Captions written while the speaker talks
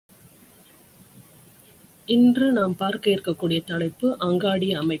இன்று நாம் பார்க்க இருக்கக்கூடிய தலைப்பு அங்காடி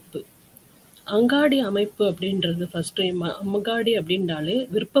அமைப்பு. அங்காடி அமைப்பு அப்படின்றது ஃபர்ஸ்ட் அங்காடி அப்படின்றாலே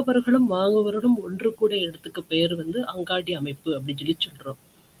விற்பவர்களும் வாங்குபவர்களும் ஒன்று கூட இடத்துக்கு பேர் வந்து அங்காடி அமைப்பு அப்படின்னு சொல்லி சொல்றோம்.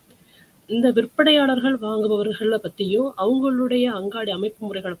 இந்த விற்பனையாளர்கள் வாங்குபவர்களை பத்தியும் அவங்களுடைய அங்காடி அமைப்பு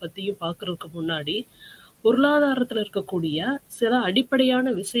முறைகளை பத்தியும் பார்க்கறதுக்கு முன்னாடி பொருளாதாரத்துல இருக்கக்கூடிய சில அடிப்படையான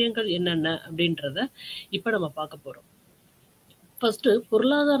விஷயங்கள் என்னென்ன அப்படின்றத இப்ப நம்ம பார்க்க போறோம். ஃபர்ஸ்ட்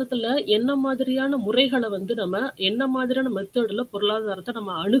பொருளாதாரத்துல என்ன மாதிரியான முறைகளை வந்து நம்ம என்ன மாதிரியான மெத்தட்ல பொருளாதாரத்தை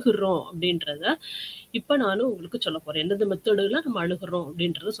நம்ம அணுகுறோம் அப்படின்றத இப்ப நானும் உங்களுக்கு சொல்ல போறேன். எந்தெந்த மெத்தடுல நம்ம அணுகுறோம்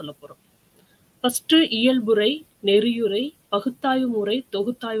அப்படின்றத சொல்ல போறோம். ஃபர்ஸ்ட் இயல்புரை, நெறியுரை, பகுத்தாய்வு முறை,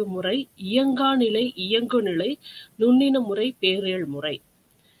 தொகுத்தாய்வு முறை, இயங்கா நிலை, இயங்கு நிலை, நுண்ணின முறை, பேரியல் முறை.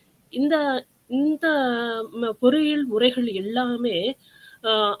 இந்த இந்த பொறியியல் முறைகள் எல்லாமே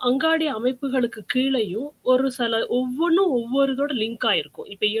அங்காடி அமைப்புகளுக்கு கீழேயும் ஒரு சில ஒவ்வொன்றும் ஒவ்வொரு இதோட லிங்க் ஆயிருக்கும்.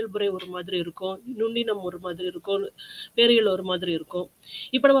 இப்ப இயல்புரை ஒரு மாதிரி இருக்கும், நுண்ணினம் ஒரு மாதிரி இருக்கும், பேரியல் ஒரு மாதிரி இருக்கும்.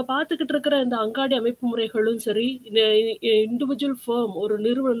 இப்ப நம்ம பார்த்துக்கிட்டு இருக்கிற இந்த அங்காடி அமைப்பு முறைகளும் சரி, இண்டிவிஜுவல் ஃபேம் ஒரு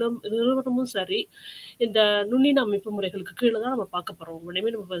நிறுவனமும் சரி, இந்த நுண்ணின அமைப்பு முறைகளுக்கு கீழே தான் நம்ம பார்க்க போறோம்.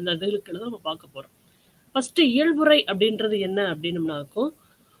 உடனே நம்ம இந்த இதுக்கு கீழே தான் நம்ம பார்க்க போறோம். ஃபர்ஸ்ட் இயல்புரை அப்படின்றது என்ன அப்படின்னம்னாக்கும்,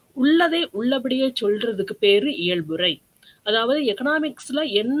 உள்ளதை உள்ளபடியே சொல்றதுக்கு பேரு இயல்புரை. அதாவது எக்கனாமிக்ஸ்ல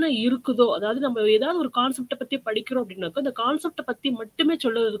என்ன இருக்குதோ, அதாவது நம்ம ஏதாவது ஒரு கான்செப்டை பத்தி படிக்கிறோம் அப்படின்னாக்கா அந்த கான்செப்டை பத்தி மட்டுமே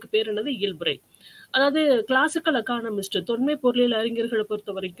சொல்றதுக்கு பேர் என்னது இயல்புரை. அதாவது கிளாசிக்கல் எக்கானமிஸ்ட் தொன்மை பொருளியல் அறிஞர்களை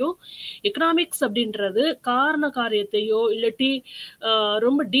பொறுத்த வரைக்கும் எக்கனாமிக்ஸ் அப்படின்றது காரண காரியத்தையோ இல்லாட்டி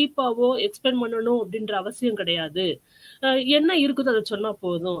ரொம்ப டீப்பாவோ எக்ஸ்பிளைன் பண்ணணும் அப்படின்ற அவசியம் கிடையாது. என்ன இருக்குதோ அதை சொன்னா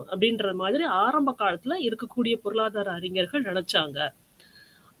போதும் அப்படின்ற மாதிரி ஆரம்ப காலத்துல இருக்கக்கூடிய பொருளாதார அறிஞர்கள் நினைச்சாங்க.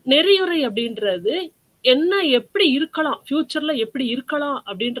 நெறியுரை அப்படின்றது என்ன எப்படி இருக்கலாம், ஃபியூச்சர்ல எப்படி இருக்கலாம்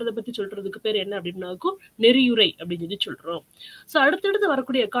அப்படின்றத பத்தி சொல்றதுக்கு பேர் என்ன அப்படின்னாக்கும் நெறியுரை அப்படின்னு சொல்லி சொல்றோம். ஸோ அடுத்தடுத்து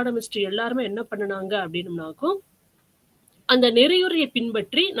வரக்கூடிய எக்கானமிஸ்ட் எல்லாருமே என்ன பண்ணினாங்க அப்படின்னாக்கும் அந்த நெறியுரையை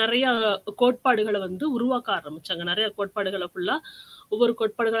பின்பற்றி நிறைய கோட்பாடுகளை வந்து உருவாக்க ஆரம்பிச்சாங்க. நிறைய கோட்பாடுகளை ஃபுல்லா ஒவ்வொரு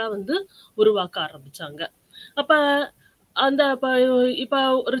கோட்பாடுகளா வந்து உருவாக்க ஆரம்பிச்சாங்க. அப்ப அந்த இப்ப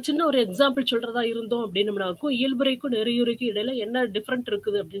ஒரு சின்ன ஒரு எக்ஸாம்பிள் சொல்றதா இருந்தோம் அப்படின்னம்னாக்கும் இயல்புரைக்கும் நெறியுரைக்கும் இடையில என்ன டிஃபரெண்ட்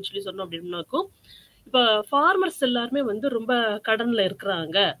இருக்குது அப்படின்னு சொல்லி சொன்னோம் அப்படின்னாக்கும், இப்ப ஃபார்மர்ஸ் எல்லாருமே வந்து ரொம்ப கடன்ல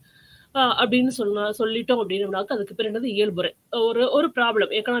இருக்கிறாங்க அப்படின்னு சொல்லிட்டோம் அப்படின்னம்னாக்க அதுக்கு பேர் என்னது இயல்புரை. ஒரு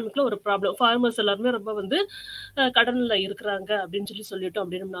ப்ராப்ளம் எக்கனாமிக்ல ஒரு ப்ராப்ளம், ஃபார்மர்ஸ் எல்லாருமே ரொம்ப வந்து கடன்ல இருக்கிறாங்க அப்படின்னு சொல்லிட்டோம்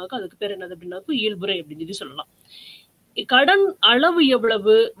அப்படின்னம்னாக்க அதுக்கு பேர் என்னது அப்படின்னாக்கும் இயல்புரை அப்படின்னு சொல்லி சொல்லலாம். கடன் அளவு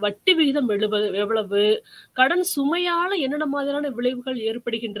எவ்வளவு, வட்டி விகிதம் எவ்வளவு, கடன் சுமையால என்னென்ன மாதிரியான விளைவுகள்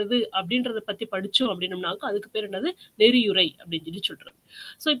ஏற்படுகின்றது அப்படின்றத பத்தி படிச்சோம் அப்படின்னம்னாக்க அதுக்கு பேர் என்னது நெறியுரை அப்படின்னு சொல்லி சொல்றோம்.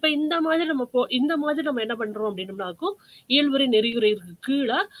 சோ இப்ப இந்த மாதிரி நம்ம என்ன பண்றோம் அப்படின்னம்னாக்கும் இயல்புரை நெறியுரைக்கு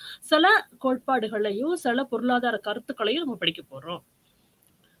கீழே சில கோட்பாடுகளையும் சில பொருளாதார கருத்துக்களையும் நம்ம படிக்க போறோம்.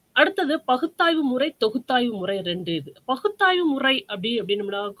 அடுத்தது பகுத்தாய்வு முறை, தொகுத்தாய்வு முறை 2 இது. பகுத்தாய்வு முறை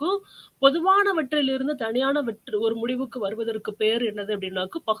அப்படின்னம்னாக்கும் பொதுவானவற்றிலிருந்து தனியானவற்று ஒரு முடிவுக்கு வருவதற்கு பேர் என்னது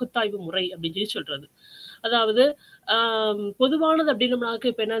அப்படின்னாக்கும் பகுத்தாய்வு முறை அப்படின்னு சொல்லி சொல்றது. அதாவது பொதுவானது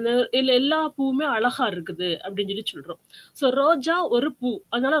அப்படின்னம்னாக்க இப்ப என்னது எல்லா பூவுமே அழகா இருக்குது அப்படின்னு சொல்லி சொல்றோம். சோ ரோஜா ஒரு பூ,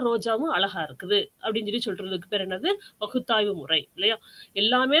 அதனால ரோஜாவும் அழகா இருக்குது அப்படின்னு சொல்லி சொல்றதுக்கு பேர் என்னது பகுத்தாய்வு முறை இல்லையா?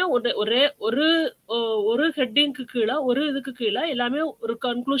 எல்லாமே ஒரே ஒரு ஹெட்டிங்க்கு கீழே ஒரு இதுக்கு கீழே எல்லாமே ஒரு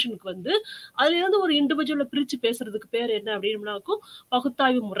கன்க்ளூஷனுக்கு வந்து அதுல இருந்து ஒரு இண்டிவிஜுவலை பிரிச்சு பேசுறதுக்கு பேர் என்ன அப்படின்னம்னாக்கும்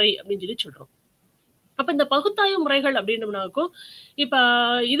பகுத்தாய்வு முறை அப்படின்னு சொல்லி சொல்றோம். அப்ப இந்த பகுத்தாய்வு முறைகள் அப்படின்னம்னாக்கும் இப்ப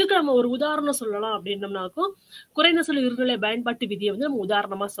இதுக்கு நம்ம ஒரு உதாரணம் சொல்லலாம் அப்படின்னம்னாக்கும் குறைந்த சொல் இருநிலை பயன்பாட்டு விதியை வந்து நம்ம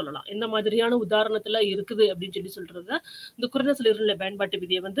உதாரணமா சொல்லலாம். எந்த மாதிரியான உதாரணத்துல இருக்குது அப்படின்னு சொல்றத இந்த குறைந்த சொல் இருநிலை பயன்பாட்டு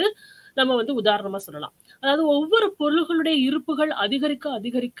விதியை வந்து நம்ம வந்து உதாரணமா சொல்லலாம். அதாவது ஒவ்வொரு பொருள்களுடைய இருப்புகள் அதிகரிக்க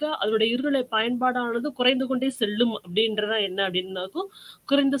அதிகரிக்க அதனுடைய இருநிலை பயன்பாடானது குறைந்து கொண்டே செல்லும் அப்படின்றதா என்ன அப்படின்னாக்கும்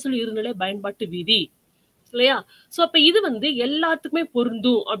குறைந்த சொல் இருநிலை பயன்பாட்டு விதி இல்லையா? சோ அப்ப இது வந்து எல்லாத்துக்குமே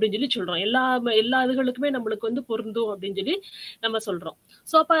பொருந்தும் அப்படின்னு சொல்லி சொல்றோம். எல்லா இதுகளுக்குமே நம்மளுக்கு வந்து பொருந்தும் அப்படின்னு சொல்லி நம்ம சொல்றோம்.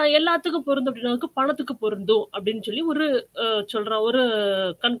 சோ அப்ப எல்லாத்துக்கும் பொருந்தும் அப்படின்னா பணத்துக்கு பொருந்தும் அப்படின்னு சொல்லி ஒரு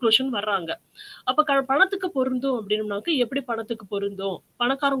கன்க்ளூஷன் வர்றாங்க. அப்ப பணத்துக்கு பொருந்தும் அப்படின்னாக்க எப்படி பணத்துக்கு பொருந்தும்,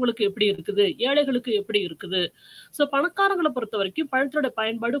 பணக்காரங்களுக்கு எப்படி இருக்குது, ஏழைகளுக்கு எப்படி இருக்குது. சோ பணக்காரங்களை பொறுத்த வரைக்கும் பணத்தோட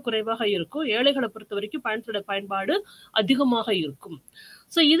பயன்பாடு குறைவாக இருக்கும், ஏழைகளை பொறுத்த வரைக்கும் பணத்தோட பயன்பாடு அதிகமாக இருக்கும்.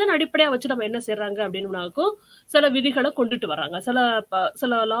 சோ இதன் அடிப்படையா வச்சு நம்ம என்ன செய்யறாங்க அப்படின்னாக்கும் சில விதிகளை கொண்டுட்டு வராங்க,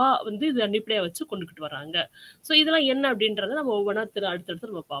 சில லா வந்து இது அடிப்படையா வச்சு கொண்டுகிட்டு வராங்க. சோ இதெல்லாம் என்ன அப்படின்றத நம்ம ஒவ்வொன்றா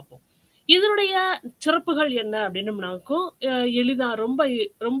அடுத்தடுத்து நம்ம பார்ப்போம். இதனுடைய சிறப்புகள் என்ன அப்படின்னம்னாக்கும், எளிதா ரொம்ப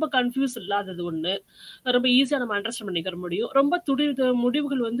ரொம்ப கன்ஃப்யூஸ் இல்லாதது ஒண்ணு. ரொம்ப ஈஸியா நம்ம அண்டர்ஸ்டாண்ட் பண்ணிக்கிற முடியும். ரொம்ப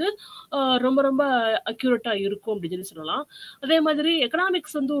முடிவுகள் வந்து ரொம்ப ரொம்ப அக்யூரேட்டா இருக்கும் அப்படின்னு சொல்லலாம். அதே மாதிரி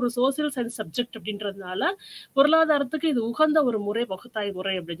எக்கனாமிக்ஸ் வந்து ஒரு சோசியல் சயின்ஸ் சப்ஜெக்ட் அப்படின்றதுனால, பொருளாதாரத்துக்கு இது உகந்த ஒரு முறை, பகுத்தாய்வு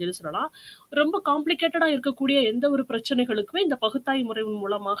முறை அப்படின்னு சொல்லலாம். ரொம்ப காம்ப்ளிகேட்டடா இருக்கக்கூடிய எந்த ஒரு பிரச்சனைகளுக்குமே இந்த பகுத்தாய்வு முறை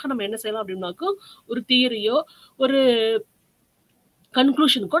மூலமாக நம்ம என்ன செய்யலாம் அப்படின்னாக்கும், ஒரு தியரியோ, ஒரு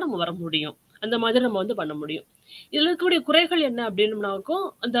கன்க்ளூஷனுக்கும் நம்ம வர முடியும். அந்த மாதிரி நம்ம வந்து பண்ண முடியும். இதுல இருக்கக்கூடிய குறைகள் என்ன அப்படின்னம்னாக்கும்,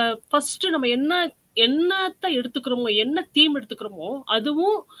 அந்த ஃபர்ஸ்ட் நம்ம என்னத்த எடுத்துக்கிறோமோ, என்ன தீம் எடுத்துக்கிறோமோ,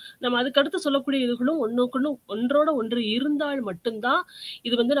 அதுவும் நம்ம அதுக்கு அடுத்து சொல்லக்கூடிய இதுகளும் ஒன்றோட ஒன்று இருந்தால் மட்டும் தான்,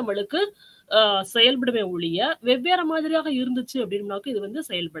 இது வந்து நம்மளுக்கு செயல்படுமே ஒழிய, வெவ்வேறு மாதிரியாக இருந்துச்சு அப்படின்னாக்க இது வந்து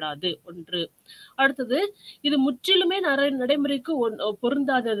செயல்படாது, ஒன்று. அடுத்தது, இது முற்றிலுமே நடைமுறைக்கு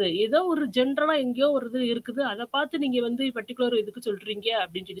பொருந்தாதது. ஏதோ ஒரு ஜென்ரலா எங்கேயோ ஒரு இது இருக்குது. அத பார்த்து நீங்க வந்து பர்ட்டிகுலர் இதுக்கு சொல்றீங்க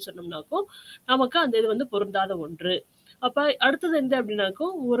அப்படின்னு சொன்னோம்னாக்கும், நமக்கு அந்த இது வந்து பொருந்தாத ஒன்று. அப்ப அடுத்தது என்ன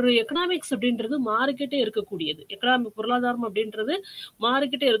அப்படின்னாக்கும், ஒரு எக்கனாமிக்ஸ் அப்படின்றது மாறிக்கிட்டே இருக்கக்கூடியது. பொருளாதாரம் அப்படின்றது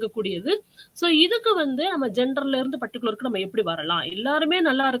மாறிக்கிட்டே இருக்கக்கூடியது. சோ இதுக்கு வந்து நம்ம ஜெனரல்ல இருந்து பர்ட்டிகுலருக்கு நம்ம எப்படி வரலாம்? எல்லாருமே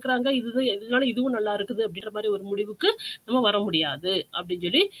நல்லா இருக்கிறாங்க. இதனால இதுவும் நல்லா இருக்குது அப்படின்ற மாதிரி ஒரு முடிவுக்கு நம்ம வர முடியாது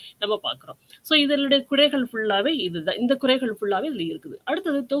அப்படின்னு நம்ம பார்க்கிறோம். சோ இதனுடைய குறைகள் ஃபுல்லாவே இதுதான். இந்த குறைகள் ஃபுல்லாவே இதுல இருக்குது.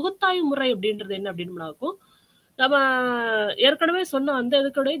 அடுத்தது தொகுத்தாய்வு முறை அப்படின்றது என்ன அப்படின்னாக்கும், நம்ம ஏற்கனவே சொன்ன அந்த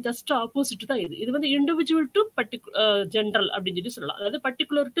இதுக்குடைய ஜஸ்ட் ஆப்போசிட் தான் இது. இது வந்து இண்டிவிஜுவல் டு ஜெனரல் அப்படின்னு சொல்லலாம். அதாவது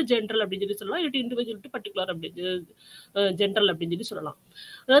பர்ட்டிகுலர் டு ஜெனரல் அப்படின்னு சொல்லலாம். இல்லாட்டி இண்டிவிஜுவல் டு பர்ட்டிகுலர் அப்படின்னு ஜெனரல் அப்படின்னு சொல்லலாம்.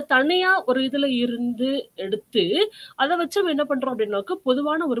 அதாவது தனியா ஒரு இதுல இருந்து எடுத்து அதை வச்சு நம்ம என்ன பண்றோம் அப்படின்னாக்க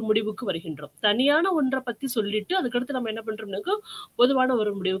பொதுவான ஒரு முடிவுக்கு வருகின்றோம். தனியான ஒன்றை பத்தி சொல்லிட்டு அதுக்கடுத்து நம்ம என்ன பண்றோம்னாக்க பொதுவான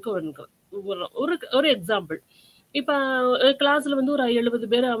ஒரு முடிவுக்கு வருகிறோம். ஒரு எக்ஸாம்பிள். இப்ப கிளாஸ்ல வந்து ஒரு 70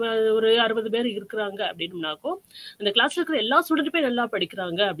 பேர் ஒரு 60 பேர் இருக்கிறாங்க அப்படின்னாக்கும், அந்த கிளாஸ்ல இருக்கிற எல்லா ஸ்டூடெண்ட்டுமே நல்லா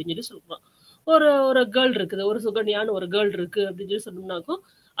படிக்கிறாங்க அப்படின்னு சொல்லுவோம். ஒரு ஒரு கேர்ள் இருக்குது, ஒரு சுகன்யான்னு ஒரு கேர்ள் இருக்கு அப்படின்னு சொன்னோம்னாக்கும்,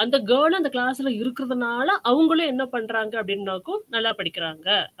 அந்த கேர்ள் அந்த கிளாஸ்ல இருக்கிறதுனால அவங்களும் என்ன பண்றாங்க அப்படின்னாக்கும் நல்லா படிக்கிறாங்க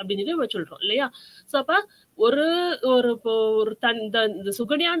அப்படின்னு நம்ம சொல்றோம் இல்லையா? சோ அப்ப ஒரு ஒரு இப்போ ஒரு இந்த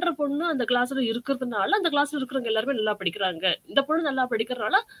சுகன்யான்ற பொண்ணு அந்த கிளாஸ்ல இருக்கிறதுனால அந்த கிளாஸ்ல இருக்கிறவங்க எல்லாருமே நல்லா படிக்கிறாங்க. இந்த பொண்ணு நல்லா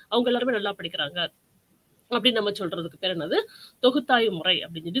படிக்கிறதுனால அவங்க எல்லாருமே நல்லா படிக்கிறாங்க அப்படின்னு நம்ம சொல்றதுக்கு பேர் என்னது? தொகுத்தாய்வு முறை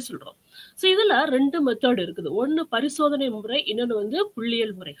அப்படின்னு சொல்றோம். சோ இதுல 2 மெத்தட் இருக்குது. ஒண்ணு பரிசோதனை முறை, இன்னொன்னு வந்து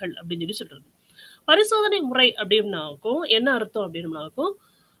புள்ளியியல் முறைகள் அப்படின்னு சொல்றது. பரிசோதனை முறை அப்படின்னாக்கும் என்ன அர்த்தம் அப்படின்னாக்கும்,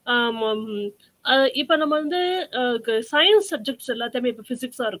 இப்ப நம்ம வந்து சயின்ஸ் சப்ஜெக்ட்ஸ் எல்லாத்தையுமே இப்ப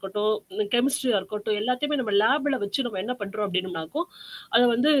பிசிக்ஸா இருக்கட்டும், கெமிஸ்ட்ரியா இருக்கட்டும், எல்லாத்தையுமே நம்ம லேப்ல வச்சு நம்ம என்ன பண்றோம் அப்படின்னாக்கும், அதை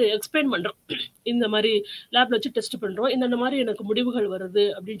வந்து எக்ஸ்பிளைன் பண்றோம். இந்த மாதிரி லேப்ல வச்சு டெஸ்ட் பண்றோம். இந்த மாதிரி எனக்கு முடிவுகள் வருது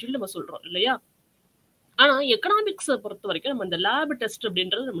அப்படின்னு சொல்லி நம்ம சொல்றோம் இல்லையா? ஆனா எக்கனாமிக்ஸை பொறுத்த வரைக்கும் நம்ம இந்த லேப் டெஸ்ட்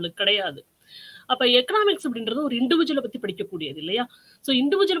அப்படின்றது நம்மளுக்கு கிடையாது. அப்ப எக்கனாமிக்ஸ் அப்படின்றது ஒரு இண்டிவிஜுவலை பத்தி படிக்கக்கூடியது இல்லையா? சோ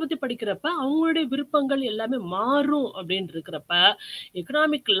இண்டிவிஜுவலை பத்தி படிக்கிறப்ப அவங்களுடைய விருப்பங்கள் எல்லாமே மாறும் அப்படின்னு இருக்கிறப்ப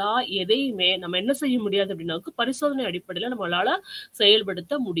எக்கனாமிக் லா எதையுமே நம்ம என்ன செய்ய முடியாது அப்படின்னாக்க பரிசோதனை அடிப்படையில நம்மளால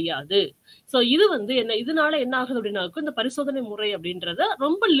செயல்படுத்த முடியாது. சோ இது வந்து இதனால என்ன ஆகுது அப்படின்னாக்க இந்த பரிசோதனை முறை அப்படின்றத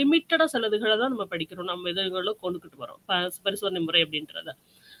ரொம்ப லிமிட்டடா சிலதுகளை தான் நம்ம படிக்கிறோம். நம்ம இதுகளை கொண்டுகிட்டு வரோம் பரிசோதனை முறை அப்படின்றத.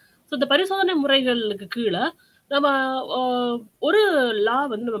 சோ இந்த பரிசோதனை முறைகளுக்கு கீழே நம்ம ஒரு லா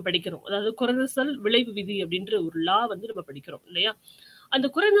வந்து நம்ம படிக்கிறோம். அதாவது குறைந்தசல் விளைவு விதி அப்படின்ற ஒரு லா வந்து நம்ம படிக்கிறோம் இல்லையா? அந்த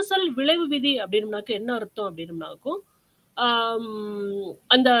குறைந்தசல் விளைவு விதி அப்படின்னாக்க என்ன அர்த்தம் அப்படின்னாக்கும்,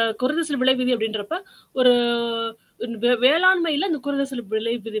 அந்த குறைந்தசல் விளைவு விதி அப்படின்றப்ப ஒரு வேளாண்மையில அந்த குறைந்தசல்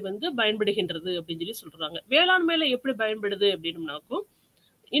விளைவு விதி வந்து பயன்படுகின்றது அப்படின்னு சொல்றாங்க. வேளாண்மையில எப்படி பயன்படுது அப்படின்னாக்கும்,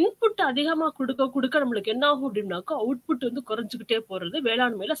 இன்புட் அதிகமா கொடுக்க நம்மளுக்கு என்ன ஆகும் அப்படின்னாக்கா அவுட்புட் வந்து குறைஞ்சுக்கிட்டே போறது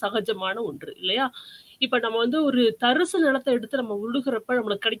வேளாண்மையில சகஜமான ஒன்று இல்லையா? இப்ப நம்ம வந்து ஒரு தரிசு நிலத்தை எடுத்து நம்ம உழுகிறப்ப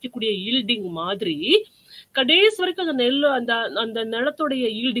நம்மளுக்கு கிடைக்கக்கூடிய ஈல்டிங் மாதிரி கடைசி வரைக்கும் அந்த நெல் அந்த அந்த நிலத்துடைய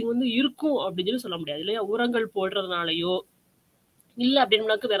ஈல்டிங் வந்து இருக்கும் அப்படின்னு சொல்ல முடியாது இல்லையா? உரங்கள் போடுறதுனாலயோ இல்ல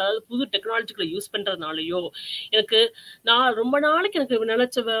அப்படின்னாக்க வேற ஏதாவது புது டெக்னாலஜிகளை யூஸ் பண்றதுனாலயோ நான் ரொம்ப நாளைக்கு எனக்கு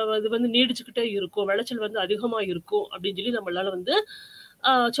இது வந்து நீடிச்சுக்கிட்டே இருக்கும், விளைச்சல் வந்து அதிகமா இருக்கும் அப்படின்னு சொல்லி நம்மளால வந்து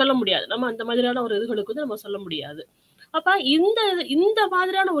சொல்ல முடியாது. நம்ம அந்த மாதிரியான ஒரு இதுகளுக்கு வந்து நம்ம சொல்ல முடியாது. அப்ப இந்த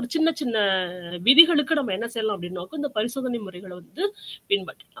மாதிரியான ஒரு சின்ன சின்ன விதிகளுக்கு நம்ம என்ன செய்யலாம் அப்படின்னாக்கும் இந்த பரிசோதனை முறைகளை வந்து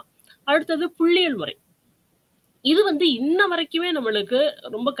பின்பற்றலாம். அடுத்தது புள்ளியியல் முறை. இது வந்து இன்ன வரைக்குமே நம்மளுக்கு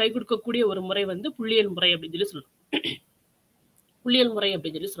ரொம்ப கை கொடுக்கக்கூடிய ஒரு முறை வந்து புள்ளியியல் முறை அப்படின்னு சொல்லி சொல்லலாம். புள்ளியியல் முறை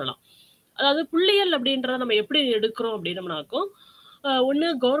அப்படின்னு சொல்லி சொல்லலாம். அதாவது புள்ளியியல் அப்படின்றத நம்ம எப்படி எடுக்கிறோம் அப்படின்னம்னாக்கும், ஒண்ணு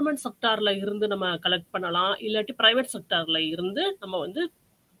கவர்மெண்ட் செக்டார்ல இருந்து நம்ம கலெக்ட் பண்ணலாம், இல்லாட்டி பிரைவேட் செக்டார்ல இருந்து நம்ம வந்து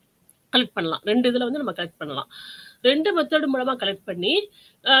கலெக்ட் பண்ணலாம். 2 இதுல வந்து நம்ம கலெக்ட் பண்ணலாம். 2 மெத்தட் மூலமா கலெக்ட் பண்ணி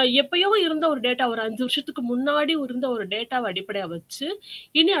எப்பயோ இருந்த ஒரு டேட்டா, ஒரு 5 வருஷத்துக்கு முன்னாடி இருந்த ஒரு டேட்டாவை அடிப்படையா வச்சு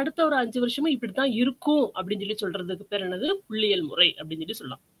இனி அடுத்த ஒரு 5 வருஷமும் இப்படித்தான் இருக்கும் அப்படின்னு சொல்லி சொல்றதுக்கு பேர் என்னது? புள்ளியியல் முறை அப்படின்னு சொல்லி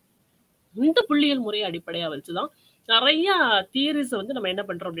சொல்லலாம். இந்த புள்ளியியல் முறையை அடிப்படையா வச்சுதான் நிறைய தியரிஸ் வந்து நம்ம என்ன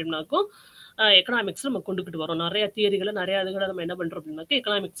பண்றோம் அப்படின்னாக்கும் எக்கனாமிக்ஸ் நம்ம கொண்டுகிட்டு வரோம். நிறைய தியரிகளை நிறைய இதுகளை நம்ம என்ன பண்றோம் அப்படின்னாக்க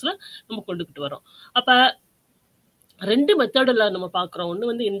எக்கனாமிக்ஸ்ல நம்ம கொண்டுகிட்டு வரோம். அப்ப 2 மெத்தடுல நம்ம பார்க்குறோம். ஒண்ணு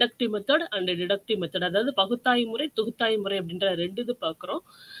வந்து inductive method and deductive method. அதாவது பகுத்தாய் முறை, தொகுத்தாய் முறை அப்படின்ற 2 இது பார்க்குறோம்.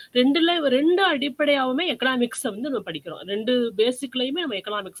 2 அடிப்படையாவுமே எக்கனாமிக்ஸை வந்து நம்ம படிக்கிறோம். 2 பேசிக்லையுமே நம்ம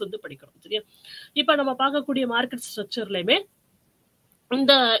எக்கனாமிக்ஸ் வந்து படிக்கிறோம். சரியா? இப்ப நம்ம பார்க்கக்கூடிய மார்க்கெட் ஸ்ட்ரக்சர்லையுமே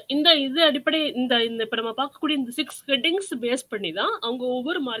இந்த இந்த இது அடிப்படை இந்த இந்த இப்ப நம்ம பார்க்கக்கூடிய இந்த 6 ஹெட்டிங்ஸ் பேஸ் பண்ணி தான் அவங்க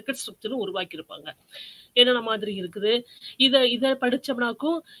ஒவ்வொரு மார்க்கெட் ஸ்ட்ரக்சரும் உருவாக்கியிருப்பாங்க. என்னென்ன மாதிரி இருக்குது, இதை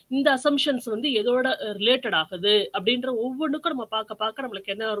படிச்சோம்னாக்கும் இந்த அசம்ஷன்ஸ் வந்து எதோட ரிலேட்டட் ஆகுது அப்படின்ற ஒவ்வொன்றுக்கும் நம்ம பார்க்க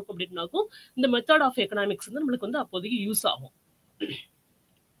நம்மளுக்கு என்ன இருக்கும் அப்படின்னாக்கும் இந்த மெத்தட் ஆஃப் எக்கனாமிக்ஸ் வந்து நம்மளுக்கு வந்து அப்போதைக்கு யூஸ் ஆகும்.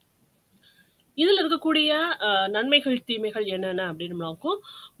 இதுல இருக்கக்கூடிய நன்மைகள் தீமைகள் என்னென்ன அப்படின்னாக்கும்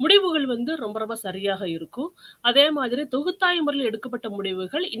முடிவுகள் வந்து ரொம்ப ரொம்ப சரியாக இருக்கும். அதே மாதிரி தொகுத்தாய் முறையில் எடுக்கப்பட்ட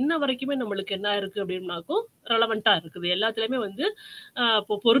முடிவுகள் இன்ன வரைக்குமே நம்மளுக்கு என்ன இருக்கு அப்படின்னாக்கும் ரெலவெண்டா இருக்குது. எல்லாத்துலயுமே வந்து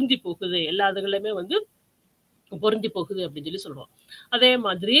பொருந்தி போகுது. எல்லா இதுகளுமே வந்து பொருந்தி போகுது அப்படின்னு சொல்லி சொல்றோம். அதே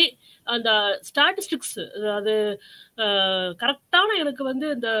மாதிரி அந்த ஸ்டாட்டிஸ்டிக்ஸ், அதாவது கரெக்டான எனக்கு வந்து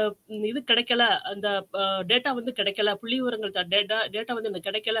இந்த இது கிடைக்கல, அந்த டேட்டா வந்து கிடைக்கல, புள்ளி விவரங்கள் டேட்டா வந்து எனக்கு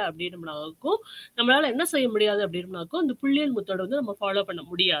கிடைக்கல அப்படின்னாக்கும் நம்மளால என்ன செய்ய முடியாது அப்படின்னாக்கும் இந்த புள்ளியியல் மெத்தட் வந்து நம்ம ஃபாலோ பண்ண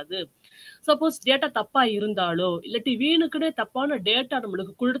முடியாது. சப்போஸ் டேட்டா தப்பா இருந்தாலோ இல்லாட்டி வீணுக்குன்னே தப்பான டேட்டா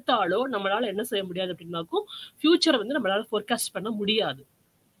நம்மளுக்கு கொடுத்தாலோ நம்மளால என்ன செய்ய முடியாது அப்படின்னாக்கும் ஃபியூச்சரை வந்து நம்மளால ஃபோர்காஸ்ட் பண்ண முடியாது.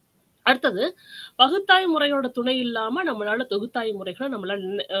 அடுத்தது பகுத்தாய் முறையோட துணை இல்லாம நம்மளால தொகுத்தாய் முறைகளை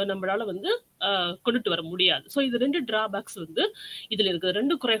நம்மளால வந்து கொண்டுட்டு வர முடியாது. ஸோ இது 2 டிராபேக்ஸ் வந்து இதுல இருக்குது.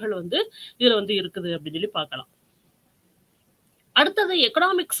 2 குறைகள் வந்து இதுல வந்து இருக்குது அப்படின்னு சொல்லி பார்க்கலாம். அடுத்தது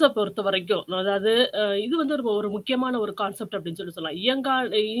எக்கனாமிக்ஸை பொறுத்த வரைக்கும், அதாவது இது வந்து ஒரு முக்கியமான ஒரு கான்செப்ட் அப்படின்னு சொல்லலாம்.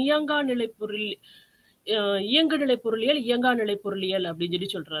 இயங்கா நிலை பொருள், இயங்கு நிலை பொருளியல், இயங்கா நிலை பொருளியல் அப்படின்னு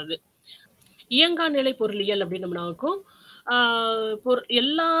சொல்லி சொல்றது. இயங்கா நிலை பொருளியல் அப்படின்னம்னாக்கும்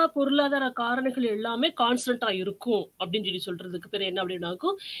எல்லா பொருளாதார காரணிகள் எல்லாமே கான்ஸ்டன்டா இருக்கும் அப்படின்னு சொல்லி சொல்றதுக்கு பேர் என்ன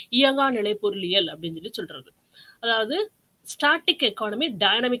அப்படின்னாக்கும் இயங்கா நிலை பொருளியல் அப்படின்னு சொல்லி சொல்றது. அதாவது ஸ்டாட்டிக் எக்கானமி,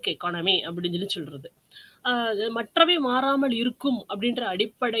 டைனமிக் எக்கானமி அப்படின்னு சொல்லி சொல்றது. மற்றவை மாறாமல் இருக்கும் அப்படின்ற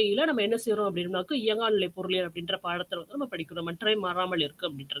அடிப்படையில நம்ம என்ன செய்யறோம் அப்படின்னாக்கும் இயங்கா நிலை பொருளியல் அப்படின்ற பாடத்தை வந்து நம்ம படிக்கிறோம். மற்றவை மாறாமல் இருக்கு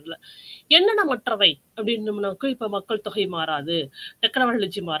அப்படின்றதுல என்னென்ன மற்றவை அப்படின்னம்னாக்கும் இப்ப மக்கள் தொகை மாறாது,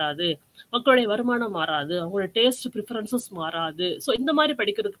 டெக்னாலஜி மாறாது, மக்களுடைய வருமானம் மாறாது, அவங்களோட டேஸ்ட் ப்ரிஃபரன்சஸ் மாறாது. ஸோ இந்த மாதிரி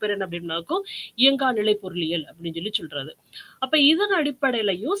படிக்கிறதுக்கு பேர் என்ன அப்படின்னாக்கும் இயங்கா நிலை பொருளியல் அப்படின்னு சொல்லி சொல்றது. அப்ப இதன்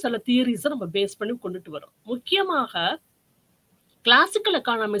அடிப்படையிலையும் சில தியரிஸை நம்ம பேஸ் பண்ணி கொண்டுட்டு வரோம். முக்கியமாக கிளாசிக்கல்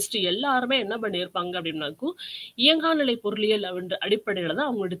எக்கானமிஸ்ட் எல்லாருமே என்ன பண்ணியிருப்பாங்க அப்படின்னாக்கும் இயங்காநிலை பொருளியல் அப்படின்ற அடிப்படையில தான்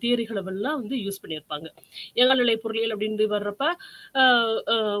அவங்களோட தியரிகளை எல்லாம் வந்து யூஸ் பண்ணியிருப்பாங்க. இயங்காநிலை பொருளியல் அப்படின்னு வர்றப்ப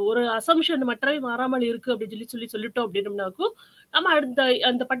ஒரு அசம்ஷன் மற்றவை மாறாமல் இருக்கு அப்படின்னு சொல்லிட்டோம் அப்படின்னம்னாக்கும் நம்ம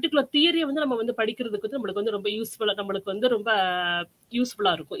அந்த பர்டிகுலர் தியரியை வந்து நம்ம வந்து படிக்கிறதுக்கு வந்து நம்மளுக்கு வந்து ரொம்ப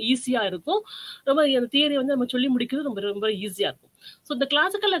யூஸ்ஃபுல்லா இருக்கும், ஈஸியா இருக்கும். ரொம்ப அந்த தியரியை வந்து நம்ம சொல்லி முடிக்கிறது ரொம்ப ரொம்ப ஈஸியா இருக்கும். ஸோ இந்த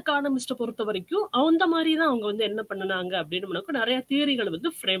கிளாசிக்கல் எக்கானமிஸ்ட்டை பொறுத்த வரைக்கும் அந்த மாதிரி தான் அவங்க வந்து என்ன பண்ணாங்க அப்படின்னு நிறைய தியரிகளை வந்து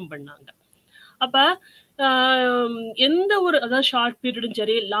ஃப்ரேம் பண்ணாங்க. அப்ப எந்த ஒரு, அதாவது ஷார்ட் பீரியடும்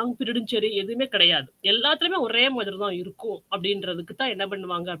சரி லாங் பீரியடும் சரி எதுவுமே கிடையாது, எல்லாத்துலயுமே ஒரே மாதிரி தான் இருக்கும் அப்படின்றதுக்கு தான் என்ன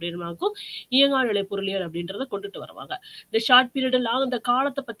பண்ணுவாங்க அப்படின்னாக்கும் இயங்கா நிலை பொருளியல் அப்படின்றத கொண்டுட்டு வருவாங்க. இந்த ஷார்ட் பீரியட் லாங், இந்த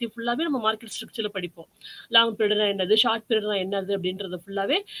காலத்தை பத்தி ஃபுல்லாவே நம்ம மார்க்கெட் ஸ்ட்ரக்சர்ல படிப்போம். லாங் பீரியட்னா என்னது, ஷார்ட் பீரியட்னா என்னது அப்படின்றது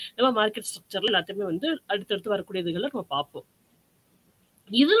ஃபுல்லாவே நம்ம மார்க்கெட் ஸ்ட்ரக்சர்ல எல்லாத்தையுமே வந்து அடுத்தடுத்து வரக்கூடியதுகளை நம்ம பார்ப்போம்.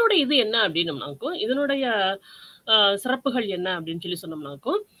 இதனுடைய இது என்ன அப்படின்னம்னாக்கும் இதனுடைய சிறப்புகள் என்ன அப்படின்னு சொல்லி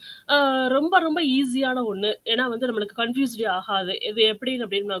சொன்னோம்னாக்கும் ரொம்ப ரொம்ப ஈஸியான ஒண்ணு. ஏன்னா வந்து நம்மளுக்கு கன்ஃபியூஸ்டே ஆகாது. இது எப்படின்னு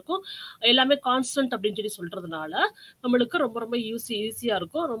அப்படின்னாக்கும் எல்லாமே கான்ஸ்டன்ட் அப்படின்னு சொல்லி சொல்றதுனால நம்மளுக்கு ரொம்ப ரொம்ப ஈஸியா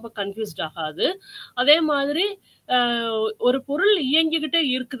இருக்கும், ரொம்ப கன்ஃபியூஸ்ட் ஆகாது. அதே மாதிரி ஒரு பொருள் இயங்கிக்கிட்டே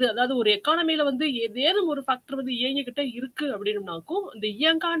இருக்குது, அதாவது ஒரு எக்கானமில வந்து ஏதேனும் ஒரு ஃபேக்டர் வந்து இயங்கிக்கிட்டே இருக்கு அப்படின்னாக்கும் இந்த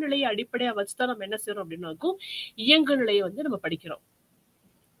இயங்கா நிலையை அடிப்படையா வச்சுதான் நம்ம என்ன செய்யறோம் அப்படின்னாக்கும் இயங்கு நிலையை வந்து நம்ம படிக்கிறோம்.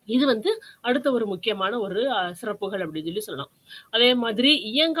 இது வந்து அடுத்த ஒரு முக்கியமான ஒரு சிறப்புகள் அப்படின்னு சொல்லி சொல்லலாம். அதே மாதிரி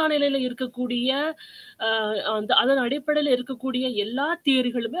இயங்கா நிலையில இருக்கக்கூடிய அதன் அடிப்படையில இருக்கக்கூடிய எல்லா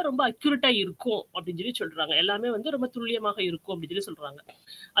தியரிகளுமே ரொம்ப அக்யூரேட்டா இருக்கும் அப்படின்னு சொல்லி சொல்றாங்க. எல்லாமே வந்து ரொம்ப துல்லியமாக இருக்கும் அப்படின்னு சொல்லி சொல்றாங்க.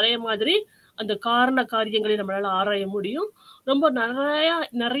 அதே மாதிரி அந்த காரண காரியங்களை நம்மளால ஆராய முடியும். ரொம்ப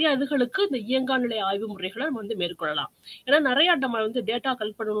நிறைய இதுகளுக்கு இந்த இயங்கா நிலை ஆய்வு முறைகளை நம்ம வந்து மேற்கொள்ளலாம். ஏன்னா நிறைய நம்ம வந்து டேட்டா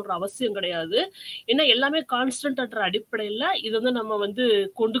கலெக்ட் பண்ணணுன்ற அவசியம் கிடையாது. ஏன்னா எல்லாமே கான்ஸ்டன்ட்ன்ற அடிப்படையில இது வந்து நம்ம வந்து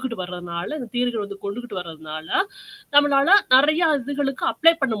கொண்டுகிட்டு வர்றதுனால, இந்த தியரிகள் வந்து கொண்டுகிட்டு வர்றதுனால நம்மளால நிறைய இதுகளுக்கு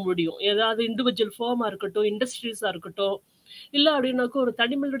அப்ளை பண்ண முடியும். ஏதாவது இண்டிவிஜுவல் ஃபார்மா இருக்கட்டும், இண்டஸ்ட்ரீஸா இருக்கட்டும், இல்ல அப்படின்னாக்கா ஒரு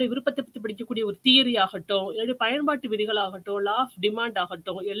தனிமனிதனுடைய விருப்பத்தை பத்தி படிக்கக்கூடிய ஒரு தியரி ஆகட்டும், இல்லாட்டி பயன்பாட்டு விதிகள் ஆகட்டும், லா ஆஃப் டிமாண்ட்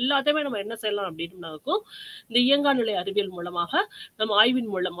ஆகட்டும், எல்லாத்தையுமே நம்ம என்ன செய்யலாம் அப்படின்னாக்கும், இந்த இயங்காநிலை அறிவியல் மூலமாக, நம்ம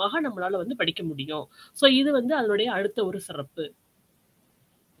ஆய்வின் மூலமாக நம்மளால வந்து படிக்க முடியும். ஸோ இது வந்து அதனுடைய அடுத்த ஒரு சிறப்பு.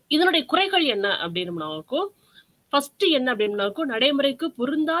 இதனுடைய குறைகள் என்ன அப்படின்னம்னாக்கும், ஃபர்ஸ்ட் என்ன அப்படின்னாக்கும், நடைமுறைக்கு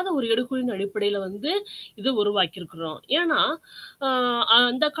பொருந்தாத ஒரு எடுகுறியின் அடிப்படையில வந்து இது உருவாக்கியிருக்கிறோம். ஏன்னா, அ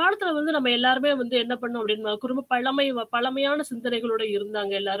அந்த காலத்துல வந்து நம்ம எல்லாருமே வந்து என்ன பண்ணோம் அப்படின்னாக்கும், ரொம்ப பழமையான சிந்தனைகளோட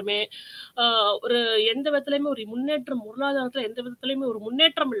இருந்தாங்க எல்லாருமே. அ ஒரு எந்த விதத்திலயுமே ஒரு முன்னேற்றம் பொருளாதாரத்துல எந்த விதத்திலயுமே ஒரு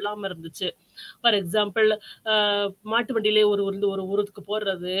முன்னேற்றம் இல்லாம இருந்துச்சு. ஃபார் எக்ஸாம்பிள் அ மாட்டு வண்டியிலே ஒரு ஊர்லருந்து ஒரு ஊருக்கு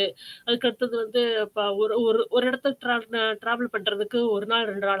போறது. அதுக்கு அடுத்தது வந்து இப்ப ஒரு ஒரு ஒரு இடத்துக்கு டிராவல் பண்றதுக்கு 1 நாள்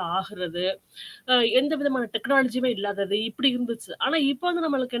 2 நாள் ஆகுறது. எந்த விதமான டெக்னாலஜியுமே இல்லாதது. இப்படி இருந்துச்சு. ஆனா இப்ப வந்து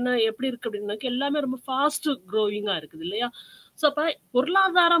நம்மளுக்கு என்ன எப்படி இருக்கு அப்படின்னாக்க, எல்லாமே ரொம்ப ஃபாஸ்ட் குரோவிங்கா இருக்குது இல்லையா? ஸோ அப்ப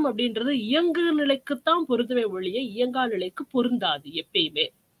பொருளாதாரம் அப்படின்றது இயங்கு நிலைக்குத்தான் பொருந்துமே ஒழிய, இயங்கா நிலைக்கு பொருந்தாது எப்பயுமே.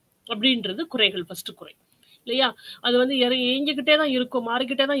 அப்படின்றது குறைகள் ஃபர்ஸ்ட் குறை. இல்லையா? அது வந்து இயங்கிக்கிட்டே தான் இருக்கும்.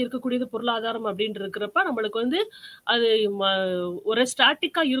 மாறிக்கிட்டே தான் இருக்கக்கூடியது பொருளாதாரம் அப்படின்னு இருக்கிறப்ப, நம்மளுக்கு வந்து அது ம ஒரு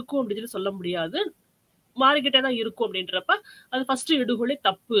ஸ்டாட்டிக்கா இருக்கும் அப்படின்னு சொல்லி சொல்ல முடியாது. மாறிக்கிட்டே தான் இருக்கும் அப்படின்றப்ப, அது ஃபர்ஸ்ட் எடுகொலை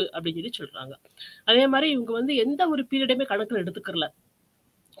தப்பு அப்படின்னு சொல்லி சொல்றாங்க. அதே மாரி இவங்க வந்து எந்த ஒரு பீரியடையுமே கணக்குல எடுத்துக்கிறல.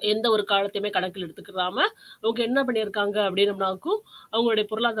 எந்த ஒரு காலத்தையுமே கணக்கில் எடுத்துக்கிடாம, அவங்க என்ன பண்ணியிருக்காங்க அப்படின்னம்னாக்கும், அவங்களுடைய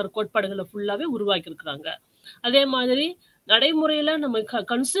பொருளாதார கோட்பாடுகள ஃபுல்லாவே உருவாக்கியிருக்கிறாங்க. அதே மாதிரி நடைமுறையில நம்ம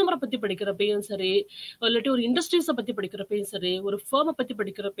கன்சியூமர பத்தி படிக்கிறப்பயும் சரி, இல்லாட்டி ஒரு இண்டஸ்ட்ரீஸ பத்தி படிக்கிறப்பயும் சரி, ஒரு ஃபர்ம பத்தி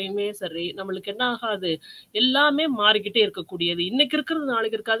படிக்கிறப்பயுமே சரி, நம்மளுக்கு என்ன ஆகாது, எல்லாமே மாறிக்கிட்டே இருக்கக்கூடியது. இன்னைக்கு இருக்கிறது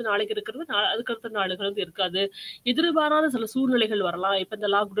நாளைக்கு இருக்காது, நாளைக்கு இருக்கிறது அதுக்கு அடுத்த நாளுக்கு வந்து இருக்காது. எதிர்பாராத சில சூழ்நிலைகள் வரலாம். இப்ப இந்த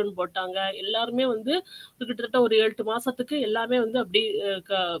லாக்டவுன் போட்டாங்க. எல்லாருமே வந்து கிட்டத்தட்ட ஒரு 7, 8 மாசத்துக்கு எல்லாமே வந்து அப்படி அ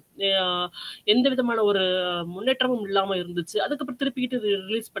க அ எந்த விதமான ஒரு முன்னேற்றமும் இல்லாம இருந்துச்சு. அதுக்கப்புறம் திருப்பிட்டு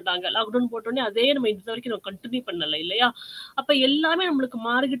ரிலீஸ் பண்ணாங்க. லாக்டவுன் போட்டோனே அதே நம்ம இது வரைக்கும் நம்ம கன்டின்யூ பண்ணல இல்லையா? அப்ப எல்லாமே நம்மளுக்கு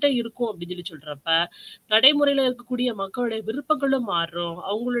மாறிக்கிட்டே இருக்கும் அப்படின்னு சொல்லி சொல்றப்ப, நடைமுறையில இருக்கக்கூடிய மக்களுடைய விருப்பங்களும் மாறும்.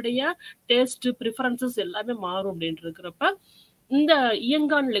 அவங்களுடைய டேஸ்ட், பிரிஃபரன்ஸஸ் எல்லாமே மாறும் அப்படின்னு இருக்கிறப்ப, இந்த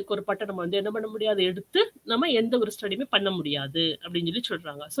இயங்கா நிலைக்கு ஒரு பட்ட நம்ம வந்து என்ன பண்ண முடியாது, எடுத்து நம்ம எந்த ஒரு ஸ்டடியுமே பண்ண முடியாது அப்படின்னு சொல்லி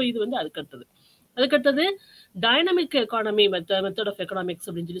சொல்றாங்க. ஸோ இது வந்து அதுக்கு அடுத்தது. அதுக்கடுத்தது dynamic economy method of economics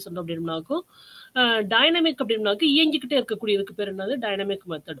அப்படின்னு சொல்லி சொன்னோம் அப்படின்னாக்கும், டைனமிக் அப்படின்னாக்க இயங்கிக்கிட்டே இருக்கக்கூடியதுக்கு பேர் என்னது டைனமிக்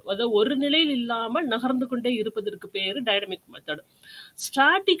மெத்தட். அதாவது ஒரு நிலையில் இல்லாமல் நகர்ந்து கொண்டே இருப்பதற்கு பேரு டைனமிக் மெத்தட்.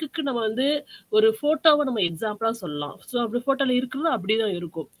 ஸ்டாட்டிக்கு நம்ம வந்து ஒரு போட்டோவை நம்ம எக்ஸாம்பிளா சொல்லலாம். ஸோ அப்படி போட்டோல இருக்கிறது அப்படிதான்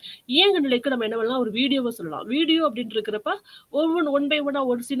இருக்கும். இயங்கு நிலைக்கு நம்ம என்ன பண்ணலாம், ஒரு வீடியோவை சொல்லலாம். வீடியோ அப்படின்னு இருக்கிறப்ப ஒன் பை ஒன்னா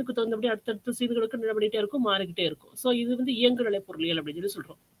ஒரு சீனுக்கு தகுந்தபடி அடுத்தடுத்த சீன்களுக்கு என்ன பண்ணிட்டே இருக்கும், மாறிக்கிட்டே இருக்கும். ஸோ இது வந்து இயங்கு நிலை பொருளியல் அப்படின்னு சொல்லி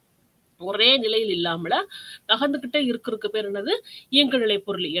சொல்றோம். ஒரே நிலையில் இல்லாமல நகர்ந்துகிட்டே இருக்கிறதுக்கு பேர் என்னது, இயங்குநிலை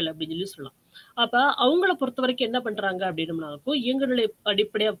பொருளியல் அப்படின்னு சொல்லி சொல்லலாம். அப்ப அவங்கள பொறுத்தவரைக்கும் என்ன பண்றாங்க அப்படின்னம்னாக்கும், இயங்குநிலை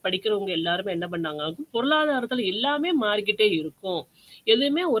அடிப்படையா படிக்கிறவங்க எல்லாருமே என்ன பண்ணாங்க, பொருளாதாரத்துல எல்லாமே மாறிக்கிட்டே இருக்கும்.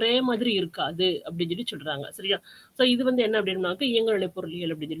 எதுவுமே ஒரே மாதிரி இருக்காது அப்படின்னு சொல்லி சொல்றாங்க. சரியா? சோ இது வந்து என்ன அப்படின்னாக்க இயங்குநிலை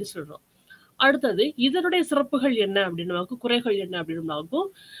பொருளியல் அப்படின்னு சொல்லி சொல்றோம். அடுத்தது இதனுடைய சிறப்புகள் என்ன அப்படின்னாக்கும், குறைகள் என்ன அப்படின்னாக்கும்,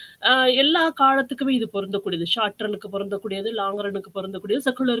 எல்லா காலத்துக்குமே இது பொருந்தக்கூடியது. ஷார்ட் ரன்னுக்கு பொருந்தக்கூடியது, லாங் ரன்னுக்கு பொருந்தக்கூடியது,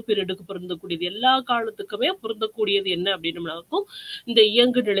 செக்குலர் பீரியடுக்கு பொருந்தக்கூடியது. எல்லா காலத்துக்குமே பொருந்தக்கூடியது என்ன அப்படின்னம்னாக்கும், இந்த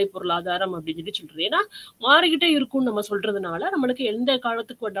இயங்கு நிலை பொருளாதாரம் அப்படின்னு சொல்லி சொல்றது. ஏன்னா, மாறிக்கிட்டே இருக்கும்னு நம்ம சொல்றதுனால, நம்மளுக்கு எந்த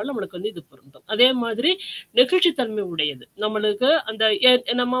காலத்துக்கு வந்தாலும் நம்மளுக்கு வந்து இது பொருந்தும். அதே மாதிரி நெகிழ்ச்சித்தன்மை உடையது. நம்மளுக்கு அந்த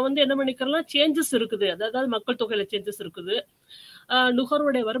நம்ம வந்து என்ன பண்ணிக்கிறோம்னா, சேஞ்சஸ் இருக்குது. அதாவது மக்கள் தொகையில சேஞ்சஸ் இருக்குது.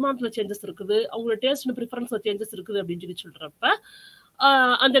 நுகர்வோருடைய வருமானத்துல சேஞ்சஸ் இருக்குது. அவங்களோட டேஸ்ட் அண்ட் பிரிஃபரன்ஸ்ல சேஞ்சஸ் இருக்குது அப்படின்னு சொல்லி சொல்றப்ப, ஆ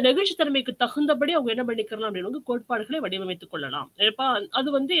அந்த நெகிழ்ச்சித்தன்மைக்கு தகுந்தபடி அவங்க என்ன பண்ணிக்கலாம் அப்படின்னு வந்து கோட்பாடுகளை வடிவமைத்துக் கொள்ளலாம். ஏப்பா அது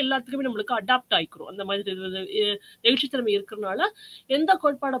வந்து எல்லாத்துக்குமே நம்மளுக்கு அடாப்ட் ஆயிக்கிறோம். அந்த மாதிரி நெகிழ்ச்சித்தன்மை இருக்கிறனால எந்த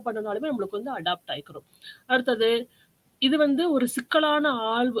கோட்பாட பண்ணனாலுமே நம்மளுக்கு வந்து அடாப்ட் ஆயிக்கிறோம். அடுத்தது இது வந்து ஒரு சிக்கலான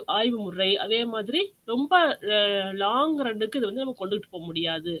ஆய்வு முறை. அதே மாதிரி ரொம்ப லாங் ரன்னுக்கு இது வந்து நம்ம கொண்டுட்டு போக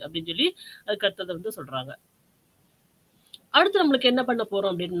முடியாது அப்படின்னு சொல்லி அதுக்கு அடுத்தது வந்து சொல்றாங்க. அடுத்து நம்மளுக்கு என்ன பண்ண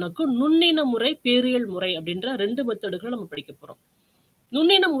போறோம் அப்படின்னாக்க, நுண்ணின முறை, பேரியல் முறை அப்படின்ற 2 மெத்தடுகள நம்ம படிக்க போறோம்.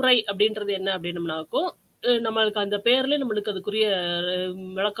 நுண்ணின முறை அப்படின்றது என்ன அப்படின்னம்னாக்கும், நம்மளுக்கு அந்த பேர்லயே நம்மளுக்கு அதுக்குரிய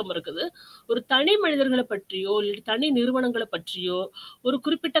விளக்கம் இருக்குது. ஒரு தனி மனிதர்கள பற்றியோ, இல்ல தனி நிறுவனங்கள பற்றியோ, ஒரு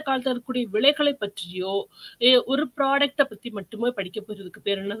குறிப்பிட்ட காலத்துல இருக்கக்கூடிய விலைகளை பற்றியோ, ஒரு ப்ராடக்ட்ட பத்தி மட்டுமே படிக்க போறதுக்கு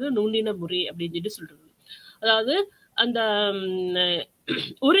பேர் என்னது நுண்ணின முறை அப்படின்னு சொல்லி சொல்றது. அதாவது அந்த ம்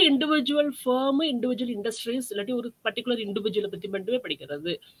ஒரு இண்டிவிஜுவல் ஃபர்ம், இண்டிவிஜுவல் இண்டஸ்ட்ரீஸ் இல்லாட்டி ஒரு பர்ட்டிகுலர் இண்டிவிஜுவல பத்தி மட்டுமே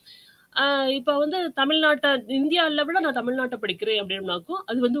படிக்கிறது. ஆ இப்ப வந்து இந்தியா லெவல்ல நான் தமிழ்நாட்ட படிக்கிறேன் அப்படின்னாக்கும்,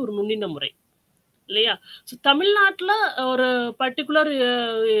 அது வந்து ஒரு நுண்ணின முறை. இல்லையா? ஸோ தமிழ்நாட்ல ஒரு பர்ட்டிகுலர்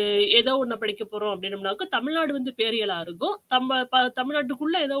ஏதோ ஒண்ண படிக்க போறோம் அப்படின்னம்னாக்க, தமிழ்நாடு வந்து பேரியலா இருக்கும்.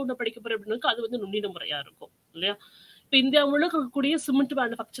 தமிழ்நாட்டுக்குள்ள ஏதோ ஒண்ண படிக்க போறோம் அப்படின்னாக்க, அது வந்து நுண்ணின முறையா இருக்கும். இல்லையா? இப்ப இந்தியா முழுக்க இருக்கக்கூடிய சிமெண்ட்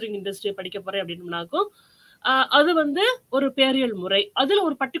மேனுஃபேக்சரிங் இண்டஸ்ட்ரிய படிக்க போறேன் அப்படின்னம்னாக்கும், அது வந்து ஒரு பேரியல் முறை. அதுல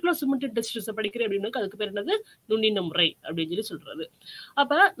ஒரு பர்ட்டிகுலர் சிமெண்ட் இண்டஸ்ட்ரீஸ படிக்கிறேன் அப்படின்னாக்க அதுக்கு பேர் என்னது? நுண்ணின முறை அப்படின்னு சொல்றது.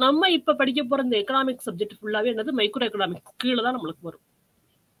 அப்ப நம்ம இப்ப படிக்க போற இந்த எக்கனாமிக் சப்ஜெக்ட் ஃபுல்லாவே என்னது? மைக்ரோ எக்கனாமிக்ஸ் கீழ தான் நம்மளுக்கு வரும்.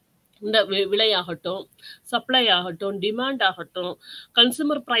 இந்த விலையாகட்டும், சப்ளை ஆகட்டும், டிமாண்ட் ஆகட்டும்,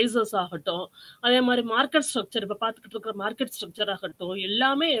 கன்சூமர் பிரைஸஸ் ஆகட்டும், அதே மாரி மார்க்கெட் ஸ்ட்ரக்சர் இப்ப பார்த்துக்கிட்டு இருக்கிற மார்க்கெட் ஸ்ட்ரக்சர் ஆகட்டும்,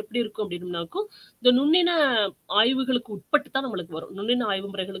 எல்லாமே எப்படி இருக்கும் அப்படின்னாக்கும், இந்த நுண்ணின ஆய்வுகளுக்கு உட்பட்டு தான் நம்மளுக்கு வரும். நுண்ணின ஆய்வு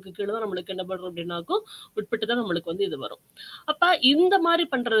முறைகளுக்கு கீழ தான் நம்மளுக்கு என்ன பண்றோம் அப்படின்னாக்கும், உட்பட்டு தான் நம்மளுக்கு வந்து இது வரும். அப்ப இந்த மாரி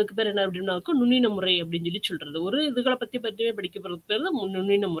பண்றதுக்கு பேர் என்ன அப்படின்னாக்கும், நுண்ணின முறை அப்படின்னு சொல்றது. ஒரு இதுகள பத்தியே படிக்க போறதுக்கு பேர் தான்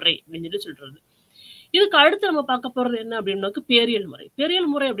நுண்ணின முறை அப்படின்னு சொல்றது. இதுக்கு அடுத்து நம்ம பார்க்க போறது என்ன அப்படின்னாக்கும் பேரியல் முறை.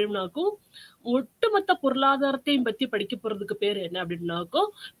 பேரியல் முறை அப்படின்னாக்கும் ஒட்டுமொத்த பொருளாதாரத்தையும் பத்தி படிக்க போறதுக்கு பேர் என்ன அப்படின்னாக்கும்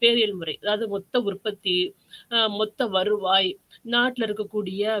பேரியல் முறை. அதாவது மொத்த உற்பத்தி, மொத்த வருவாய், நாட்டுல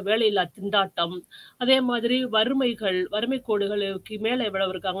இருக்கக்கூடிய வேலையில்லா திண்டாட்டம், அதே மாதிரி வறுமைகள், வறுமை கோடுகளுக்கு மேல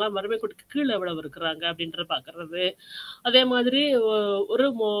எவ்வளவு இருக்காங்க, வறுமை கோட்டுக்கு கீழ எவ்வளவு இருக்கிறாங்க அப்படின்றத பார்க்கறது. அதே மாதிரி ஒரு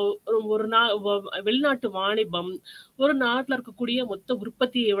ஒரு வெளிநாட்டு வாணிபம், ஒரு நாட்டுல இருக்கக்கூடிய மொத்த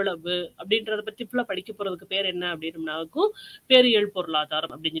உற்பத்தி எவ்வளவு அப்படின்றத பத்தி ஃபுல்லா படிக்க போறதுக்கு பேர் என்ன அப்படின்னாக்கும் பேரியல்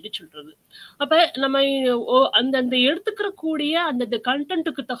பொருளாதாரம் அப்படின்னு சொல்றது. அப்ப நம்ம அந்த எடுத்துக்கிற கூடிய அந்த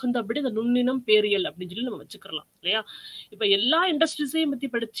கண்டென்ட்டுக்கு தகுந்தபடி அந்த நுண்ணினம் பேரியல் அப்படின்னு சொல்லி நம்ம வச்சுக்கலாம் இல்லையா? இப்ப எல்லா இண்டஸ்ட்ரீஸையும் பத்தி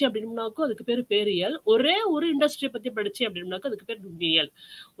படிச்சு அப்படின்னாக்கும் அதுக்கு பேர் பேரியல். ஒரே ஒரு இண்டஸ்ட்ரியை பத்தி படிச்சு அப்படின்னாக்கும் அதுக்கு பேர் நுண்ணியல்.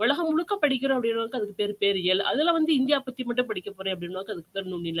 உலகம் முழுக்க படிக்கிறோம் அப்படின்னாக்க அதுக்கு பேர் பேரியல். அதுல வந்து இந்தியா பத்தி மட்டும் படிக்க போறேன் அப்படின்னாக்க அதுக்கு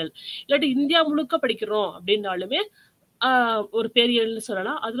பேர் நுண்ணியல். இல்லாட்டி இந்தியா முழுக்க படிக்கிறோம் அப்படின்னாலுமே ஒரு பேரியல்னு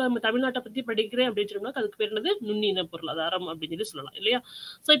சொல்லலாம். அதுல நம்ம தமிழ்நாட்டை பத்தி படிக்கிறேன் அப்படின்னு சொன்னோம்னா அதுக்கு பேர் என்னது? நுண்ணின பொருளாதாரம் அப்படின்னு சொல்லி சொல்லலாம் இல்லையா?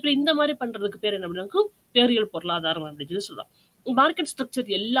 சோ இப்ப இந்த மாதிரி பண்றதுக்கு பேர் என்ன அப்படின்னாக்கும் பேரியல் பொருளாதாரம் அப்படின்னு சொல்லி சொல்லலாம். மார்க்கெட்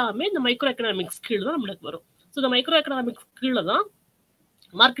ஸ்ட்ரக்சர் எல்லாமே இந்த மைக்ரோ எக்கனாமிக்ஸ் கீழ தான் நம்மளுக்கு வரும். சோ இந்த மைக்ரோ எக்கனாமிக்ஸ் கீழ தான்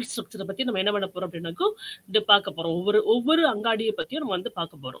மார்க்கெட் ஸ்ட்ரக்சரை பத்தி நம்ம என்ன பண்ண போறோம் அப்படின்னாக்கும் இது பார்க்க போறோம். ஒவ்வொரு அங்காடியை பத்தியும் நம்ம வந்து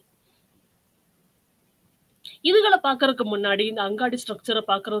பார்க்க போறோம். இதுகளை பாக்குறதுக்கு முன்னாடி இந்த அங்காடி ஸ்ட்ரக்சரை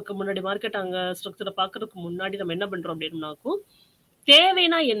பாக்குறதுக்கு முன்னாடி மார்க்கெட் ஸ்ட்ரக்சரை பாக்குறதுக்கு முன்னாடி நம்ம என்ன பண்றோம் அப்படின்னாக்கும்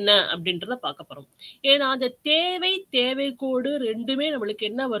தேவைனா என்ன அப்படின்றத பார்க்க போறோம். ஏன்னா அந்த தேவை கோடு ரெண்டுமே நம்மளுக்கு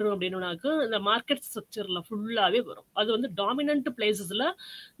என்ன வரும் அப்படின்னாக்க இந்த மார்க்கெட் ஸ்ட்ரக்சர்ல ஃபுல்லாவே வரும். அது வந்து டாமினன்ட் பிளேசஸ்ல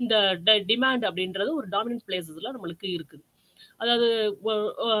இந்த டிமாண்ட் அப்படின்றது ஒரு டாமினன்ட் பிளேசஸ்ல நம்மளுக்கு இருக்குது. அதாவது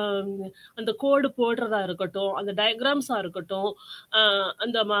அந்த கோடு போடுறதா இருக்கட்டும், அந்த டயக்ராம்ஸா இருக்கட்டும்,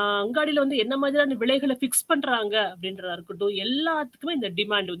 அந்த அங்காடியில வந்து என்ன மாதிரியான விலைகளை பிக்ஸ் பண்றாங்க அப்படின்றதா இருக்கட்டும், எல்லாத்துக்குமே இந்த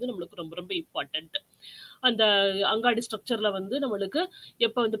டிமாண்ட் வந்து நம்மளுக்கு ரொம்ப ரொம்ப இம்பார்ட்டன்ட். அந்த அங்காடி ஸ்ட்ரக்சர்ல வந்து நம்மளுக்கு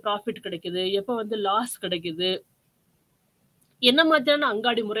எப்ப வந்து ப்ராஃபிட் கிடைக்குது, எப்ப வந்து லாஸ் கிடைக்குது, என்ன மாதிரியான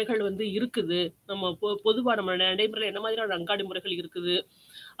அங்காடி முறைகள் வந்து இருக்குது, நம்ம பொதுவா நம்ம நடைமுறையில் என்ன மாதிரியான அங்காடி முறைகள் இருக்குது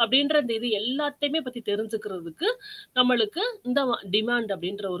அப்படின்ற இந்த இது எல்லாத்தையுமே பத்தி தெரிஞ்சுக்கிறதுக்கு நம்மளுக்கு இந்த டிமாண்ட்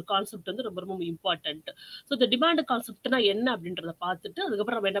அப்படின்ற ஒரு கான்செப்ட் வந்து ரொம்ப ரொம்ப இம்பார்ட்டன்ட். ஸோ இந்த டிமாண்ட் கான்செப்ட்னா என்ன அப்படின்றத பார்த்துட்டு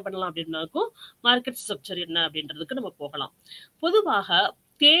அதுக்கப்புறம் நம்ம என்ன பண்ணலாம் அப்படின்னாக்கும் மார்க்கெட் ஸ்ட்ரக்சர் என்ன அப்படின்றதுக்கு நம்ம போகலாம். பொதுவாக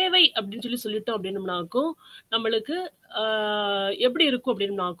தேவை அப்படின்னு சொல்லிட்டோம் அப்படின்னம்னாக்கும் நம்மளுக்கு எப்படி இருக்கும்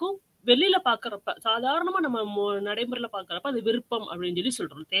அப்படின்னாக்கும் வெளியில பாக்குறப்ப சாதாரணமா நம்ம நடைமுறையில பாக்குறப்ப அது விருப்பம் அப்படின்னு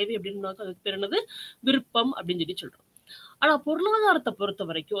சொல்றோம். தேவை அப்படின்னாக்க அதுக்கு பேர் என்னது? விருப்பம் அப்படின்னு சொல்றோம். ஆனா பொருளாதாரத்தை பொறுத்த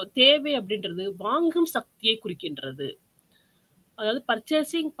வரைக்கும் தேவை அப்படின்றது வாங்கும் சக்தியை குறிக்கின்றது. அதாவது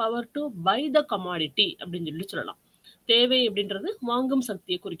purchasing power to by the commodity அப்படின்னு சொல்லலாம். தேவை அப்படின்றது வாங்கும்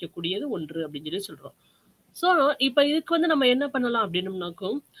சக்தியை குறிக்கக்கூடியது ஒன்று அப்படின்னு சொல்றோம். சோ இப்ப இதுக்கு வந்து நம்ம என்ன பண்ணலாம்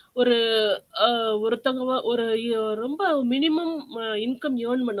அப்படின்னம்னாக்கும் ஒரு ஒருத்தவங்க ஒரு ரொம்ப மினிமம் இன்கம்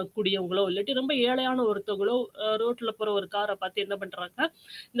ஏர்ன் பண்ணக்கூடியவங்களோ இல்லாட்டி ரொம்ப ஏழையான ஒருத்தவங்களோ ரோட்ல போற ஒரு காரை பார்த்து என்ன பண்றாங்க,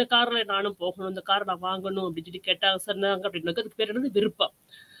 இந்த கார்ல நானும் போகணும், இந்த காரை நான் வாங்கணும் அப்படின்னு சொல்லி கேட்டாங்க சொன்னாங்க அப்படின்னாக்க அதுக்கு பேர் என்னது? விருப்பம்.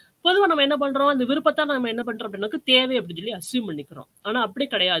 பொதுவா நம்ம என்ன பண்றோம், அந்த விருப்பத்தை நம்ம என்ன பண்றோம் அப்படின்னாக்க தேவை அப்படின்னு சொல்லி அசியூம் பண்ணிக்கிறோம். ஆனா அப்படி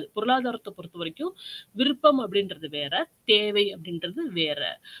கிடையாது. பொருளாதாரத்தை பொறுத்த வரைக்கும் விருப்பம் அப்படின்றது வேற, தேவை அப்படின்றது வேற.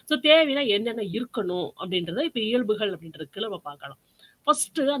 சோ தேவைனா என்னென்ன இருக்கணும் அப்படின்றத இப்ப இயல்புகள் அப்படின்றதுக்கு நம்ம பார்க்கலாம்.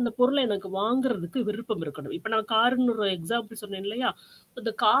 ஃபர்ஸ்ட் அந்த பொருளை எனக்கு வாங்குறதுக்கு விருப்பம் இருக்கணும். இப்ப நான் காருன்னு ஒரு எக்ஸாம்பிள் சொன்னேன் இல்லையா?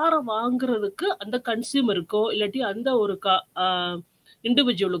 அந்த காரை வாங்குறதுக்கு அந்த கன்சியூமருக்கோ இல்லாட்டி அந்த ஒரு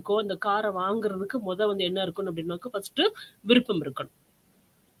இண்டிவிஜுவலுக்கோ அந்த காரை வாங்குறதுக்கு வந்து என்ன இருக்கணும் அப்படின்னாக்க ஃபர்ஸ்ட் விருப்பம் இருக்கணும்.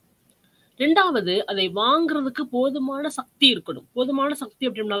 ரெண்டாவது அதை வாங்குறதுக்கு போதுமான சக்தி இருக்கணும். போதுமான சக்தி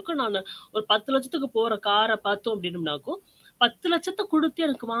அப்படின்னாக்கும் நான் ஒரு 10 லட்சத்துக்கு போற காரை பார்த்தோம் அப்படின்னாக்கும் 10 லட்சத்தை கொடுத்து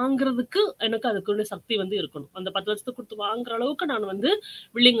எனக்கு வாங்குறதுக்கு எனக்கு அதுக்குள்ள சக்தி வந்து இருக்கணும். அந்த 10 லட்சத்தை கொடுத்து வாங்குற அளவுக்கு நான் வந்து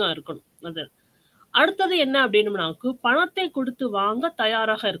வில்லிங்கா இருக்கணும். அது அடுத்தது என்ன அப்படின்னாக்கு பணத்தை கொடுத்து வாங்க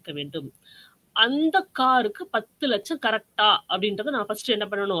தயாராக இருக்க வேண்டும். அந்த காருக்கு 10 லட்சம் கரெக்டா அப்படின்றத நான் ஃபர்ஸ்ட் என்ன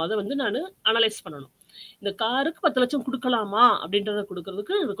பண்ணணும், அதை வந்து நான் அனலைஸ் பண்ணணும். இந்த காருக்கு 10 லட்சம் கொடுக்கலாமா அப்படின்றத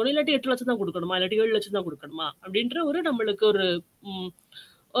கொடுக்கறதுக்கு இருக்கணும். இல்லாட்டி 8 லட்சம் தான் கொடுக்கணுமா, இல்லாட்டி 7 லட்சம் தான் கொடுக்கணுமா அப்படின்ற ஒரு நம்மளுக்கு ஒரு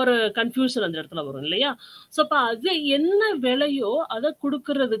ஒரு கன்ஃபியூஷன் அந்த இடத்துல வரும் இல்லையா? ஸோ அப்ப அது என்ன விலையோ அத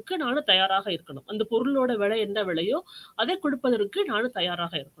குடுக்குறதுக்கு நானும் தயாராக இருக்கணும். அந்த பொருளோட விலை என்ன விலையோ அதை கொடுப்பதற்கு நானும்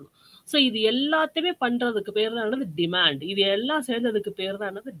தயாராக இருக்கணும். ஸோ இது எல்லாத்தையுமே பண்றதுக்கு பேர் தான் என்னது டிமாண்ட். இது எல்லாம் சேர்ந்ததுக்கு பேர்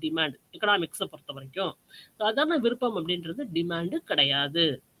தான் என்னது டிமாண்ட். எக்கனாமிக்ஸ பொறுத்தவரைக்கும். சாதாரண விருப்பம் அப்படின்றது டிமாண்ட் கிடையாது.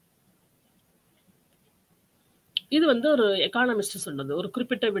 இது வந்து ஒரு எக்கானமிஸ்ட் சொன்னது. ஒரு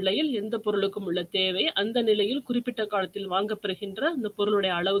குறிப்பிட்ட விலையில் எந்த பொருளுக்கும் உள்ள தேவை, அந்த நிலையில் குறிப்பிட்ட காலத்தில் வாங்கப்பெறுகின்ற அந்த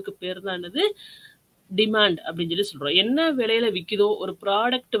பொருளுடைய அளவுக்கு பேர் தான் என்னது டிமாண்ட் அப்படின்னு சொல்லி சொல்றோம். என்ன விலையில விக்குதோ ஒரு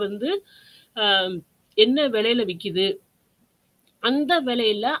ப்ராடக்ட் வந்து என்ன விலையில விக்குது, அந்த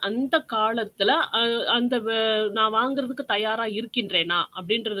விலையில அந்த காலத்துல அந்த நான் வாங்குறதுக்கு தயாரா இருக்கின்றேனா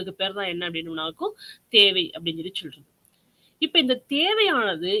அப்படின்றதுக்கு பேர் தான் என்ன அப்படின்னாக்கும் தேவை அப்படின்னு சொல்லி சொல்றது. இப்ப இந்த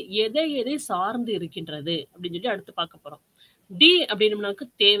தேவையானது எதை எதை சார்ந்து இருக்கின்றது அப்படின்னு சொல்லி அடுத்து பார்க்க போறோம். டி அப்படின்னம்னாக்கு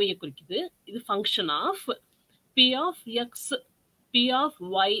தேவையை குறிக்குது. இது function of P of X, P of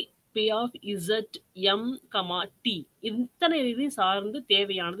Y, P of Z, M, D. இத்தனை இதை சார்ந்து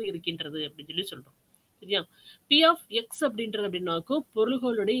தேவையானது இருக்கின்றது அப்படின்னு சொல்லி சொல்றோம். சரியா? பி ஆஃப் எக்ஸ் அப்படின்றது அப்படின்னாக்கும்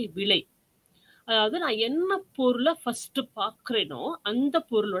பொருள்களுடைய விலை. அதாவது நான் என்ன பொருளை ஃபர்ஸ்ட் பாக்குறேனோ அந்த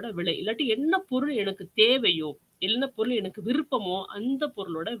பொருளோட விலை, இல்லாட்டி என்ன பொருள் எனக்கு தேவையோ, என்ன பொருள் எனக்கு விருப்பமோ அந்த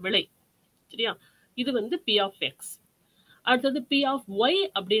பொருளோட விலை. சரியா? இது வந்து பி ஆஃப் எக்ஸ். அடுத்தது பி ஆஃப் ஒய்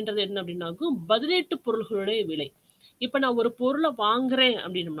அப்படின்றது என்ன அப்படின்னாக்கும் பதிலீட்டு பொருள்களுடைய விலை. இப்ப நான் ஒரு பொருளை வாங்குறேன்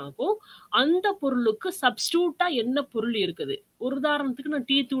அப்படின்னம்னாக்கும் அந்த பொருளுக்கு சப்ஸ்டியூட்டா என்ன பொருள் இருக்குது. ஒரு உதாரணத்துக்கு நான்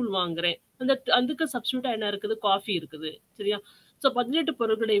டீ தூள் வாங்குறேன், அதுக்கு சப்ஸ்டியூட்டா என்ன இருக்குது, காஃபி இருக்குது. சரியா? ஸோ பதிலீட்டு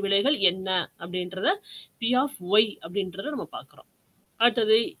பொருட்களுடைய விலைகள் என்ன அப்படின்றத பி ஆஃப் ஒய் அப்படின்றத நம்ம பார்க்குறோம்.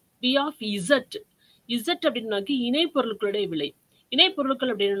 அடுத்தது பி ஆஃப் இசட். இசட் அப்படின்னாக்கி இணை பொருட்களுடைய விலை. இணை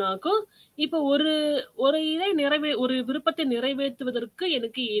பொருட்கள் அப்படின்னாக்கும் இப்போ ஒரு ஒரு விருப்பத்தை நிறைவேற்றுவதற்கு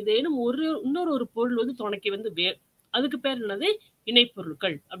எனக்கு ஏதேனும் இன்னொரு பொருள் வந்து துணைக்கு வந்து அதுக்கு பேர் என்னது இணை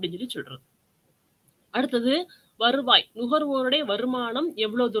பொருட்கள் அப்படின்னு சொல்லி சொல்றது. அடுத்தது வருவாய். நுகர்வோருடைய வருமானம்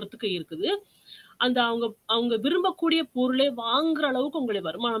எவ்வளவு தூரத்துக்கு இருக்குது, அந்த அவங்க விரும்பக்கூடிய பொருளை வாங்குற அளவுக்கு உங்களுடைய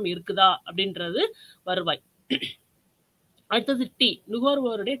வருமானம் இருக்குதா அப்படின்றது வருவாய். அடுத்தது டி,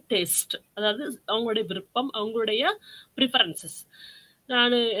 நுகர்வோருடைய டேஸ்ட், அதாவது அவங்களுடைய விருப்பம், அவங்களுடைய ப்ரிஃபரன்சஸ்.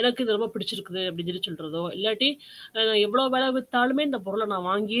 எனக்கு இது ரொம்ப பிடிச்சிருக்குது அப்படின்னு சொல்லி சொல்றதோ, இல்லாட்டி எவ்வளவு விலை வித்தாலுமே இந்த பொருளை நான்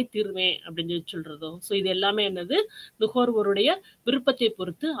வாங்கியே தீருவேன் அப்படின்னு சொல்லி சொல்றதோ. ஸோ இது எல்லாமே என்னது நுகர்வோருடைய விருப்பத்தை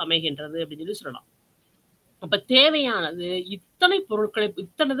பொறுத்து அமைகின்றது அப்படின்னு சொல்லி சொல்லலாம். அப்ப தேவையானது இத்தனை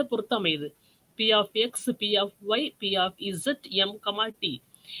இத்தனை பொறுத்து அமையுது. P of X, P of Y, P of Z, M, D.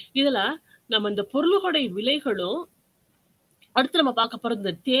 இதுல நம்ம இந்த பொருள்களுடைய விலைகளும் அடுத்து நம்ம பார்க்க போற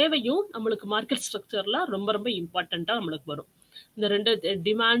இந்த தேவையும் நம்மளுக்கு மார்க்கெட் ஸ்ட்ரக்சர்ல ரொம்ப ரொம்ப இம்பார்ட்டண்டா நம்மளுக்கு வரும். இந்த ரெண்டு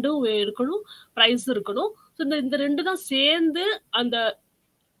டிமாண்டும் இருக்கணும், பிரைஸ் இருக்கணும். இந்த ரெண்டு தான் சேர்ந்து அந்த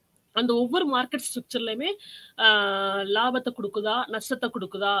அந்த ஒவ்வொரு மார்க்கெட் ஸ்ட்ரக்சர்லயுமே லாபத்தை கொடுக்குதா நஷ்டத்தை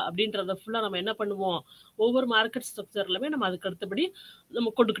கொடுக்குதா அப்படின்றத ஃபுல்லா நம்ம என்ன பண்ணுவோம், ஒவ்வொரு மார்க்கெட் ஸ்ட்ரக்சர்லயுமே நம்ம அதுக்கு அடுத்தபடி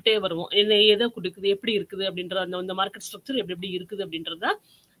நம்ம கொடுக்கிட்டே வருவோம். எதை கொடுக்குது, எப்படி இருக்குது அப்படின்ற அந்த மார்க்கெட் ஸ்ட்ரக்சர் எப்படி இருக்குது அப்படின்றத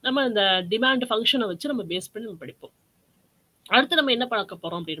நம்ம இந்த டிமாண்ட் ஃபங்க்ஷனை வச்சு நம்ம பேஸ் பண்ணி நம்ம படிப்போம். அடுத்து நம்ம என்ன பார்க்க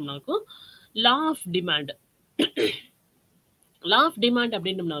போறோம் அப்படின்னாக்கும் law of demand. Law of demand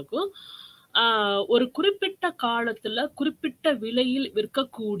அப்படின்னம்னாக்கும் ஒரு குறிப்பிட்ட காலத்துல குறிப்பிட்ட விலையில்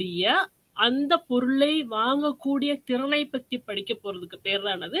விற்கக்கூடிய அந்த பொருளை வாங்கக்கூடிய திறனை பற்றி படிக்க போறதுக்கு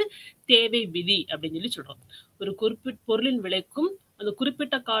பேரானது தேவை விதி அப்படின்னு சொல்லி சொல்றோம். ஒரு குறிப்பிட்ட பொருளின் விலைக்கும் அந்த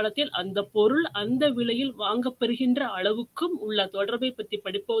குறிப்பிட்ட காலத்தில் அந்த பொருள் அந்த விலையில் வாங்கப்பெறுகின்ற அளவுக்கும் உள்ள தொடர்பை பற்றி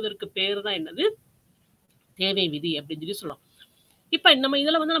படிப்பதற்கு பேர் தான் என்னது தேவை விதி அப்படின்னு சொல்லி சொல்லலாம். இப்ப நம்ம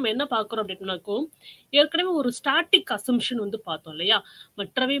இதுல வந்து நம்ம என்ன பாக்குறோம் அப்படின்னாக்கும் ஏற்கனவே ஒரு ஸ்டாட்டிக் அசம்ஷன் வந்து பார்த்தோம் இல்லையா,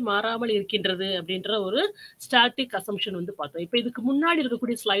 மற்றவை மாறாமல் இருக்கின்றது அப்படின்ற ஒரு ஸ்டாட்டிக் அசம்ஷன் வந்து பார்த்தோம். இப்ப இதுக்கு முன்னாடி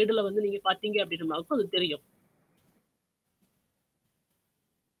இருக்கக்கூடிய ஸ்லைடுல வந்து நீங்க பாத்தீங்க அப்படின்னாக்கும் அது தெரியும்.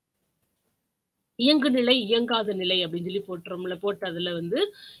 இயங்கு நிலை இயங்காத நிலை அப்படின்னு சொல்லி போட்டதுல வந்து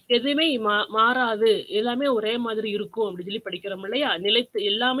எதுவுமே மாறாது, எல்லாமே ஒரே மாதிரி இருக்கும் அப்படின்னு சொல்லி படிக்கிறோம் இல்லையா.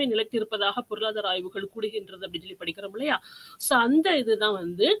 எல்லாமே நிலைத்திருப்பதாக பொருளாதார ஆய்வுகள் கூடுகின்றது அப்படின்னு சொல்லி படிக்கிறோம் இல்லையா. சோ அந்த இதுதான்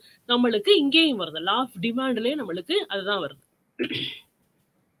வந்து நம்மளுக்கு இங்கேயும் வருது. லா ஆஃப் டிமாண்ட்லயே நம்மளுக்கு அதுதான் வருது.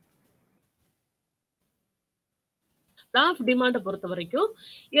 லா ஆஃப் டிமாண்டை பொறுத்த வரைக்கும்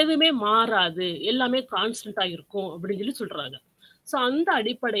எதுவுமே மாறாது, எல்லாமே கான்ஸ்டன்டா இருக்கும் அப்படின்னு சொல்லி சொல்றாங்க. ஸோ அந்த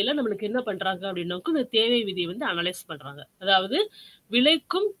அடிப்படையில நம்மளுக்கு என்ன பண்றாங்க அப்படின்னாக்கும் இந்த தேவை விதியை வந்து அனலைஸ் பண்றாங்க. அதாவது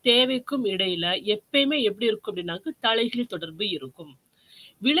விலைக்கும் தேவைக்கும் இடையில எப்பயுமே எப்படி இருக்கும் அப்படின்னாக்க தலைகீழ் தொடர்பு இருக்கும்.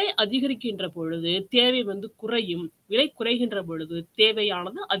 விலை அதிகரிக்கின்ற பொழுது தேவை வந்து குறையும், விலை குறைகின்ற பொழுது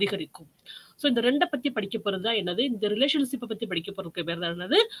தேவையானது அதிகரிக்கும். ஸோ இந்த ரெண்டை பத்தி படிக்க போறதுதான் என்னது, இந்த ரிலேஷன்ஷிப்பை பத்தி படிக்க போறதுக்கு பேர் தான்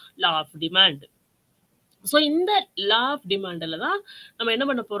என்னது லா ஆஃப் டிமாண்ட். ஸோ இந்த லா ஆஃப் டிமாண்ட்ல தான் நம்ம என்ன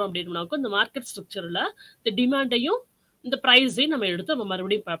பண்ண போறோம் அப்படின்னாக்கும் இந்த மார்க்கெட் ஸ்ட்ரக்சர்ல இந்த டிமாண்டையும் இந்த பிரைஸையும் நம்ம எடுத்து நம்ம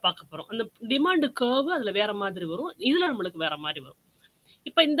மறுபடியும் பார்க்க போறோம். அந்த டிமாண்ட் கர்வ் அதுல வேற மாதிரி வரும். இதுல நம்மளுக்கு வேற மாதிரி வரும்.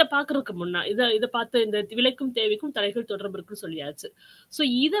 இப்ப இந்த பாக்குறதுக்கு முன்னா இத பார்த்து இந்த விலைக்கும் தேவைக்கும் தலைகள் தொடர்பு இருக்குன்னு சொல்லியாச்சு. சோ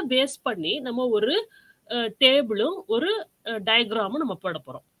இத பேஸ் பண்ணி நம்ம ஒரு டேபிளும் ஒரு டயக்ராமும் நம்ம போட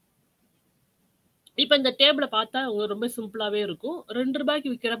போறோம். இப்ப இந்த டேபிள பார்த்தா ரொம்ப சிம்பிளாவே இருக்கும். ரூ.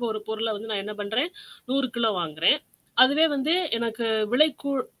 2க்கு விக்கிறப்ப ஒரு பொருள வந்து நான் என்ன பண்றேன், 100 கிலோ வாங்குறேன். அதுவே வந்து எனக்கு விலை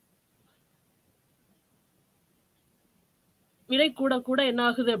கூட கூட என்ன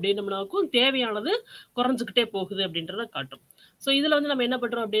ஆகுது அப்படின்னம்னாக்கும் தேவையானது குறைஞ்சுக்கிட்டே போகுது அப்படின்றத காட்டும். ஸோ இதுல வந்து நம்ம என்ன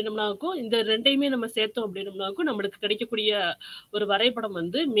பண்றோம் அப்படின்னம்னாக்கும் இந்த ரெண்டையுமே நம்ம சேர்த்தோம் அப்படின்னம்னாக்கும் நம்மளுக்கு கிடைக்கக்கூடிய ஒரு வரைபடம்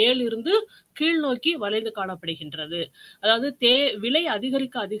வந்து மேலிருந்து கீழ் நோக்கி வளைந்து காணப்படுகின்றது. அதாவது விலை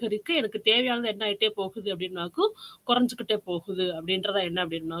அதிகரிக்க அதிகரிக்க எனக்கு தேவையானது என்ன ஆயிட்டே போகுது அப்படின்னாக்கும் குறைஞ்சுக்கிட்டே போகுது அப்படின்றதா என்ன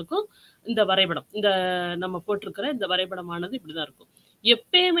அப்படின்னாக்கும் இந்த வரைபடம், இந்த நம்ம போட்டிருக்கிற இந்த வரைபடமானது இப்படிதான் இருக்கும்.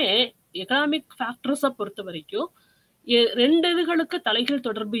 எப்பயுமே எக்கனாமிக் ஃபேக்டர்ஸை பொறுத்த வரைக்கும் 2 இதுகளுக்கு தலைகீழ்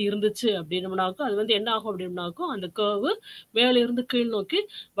தொடர்பு இருந்துச்சு அப்படின்னம்னாக்கும் அது வந்து என்ன ஆகும் அப்படின்னாக்கும் அந்த கர்வு மேலிருந்து கீழ் நோக்கி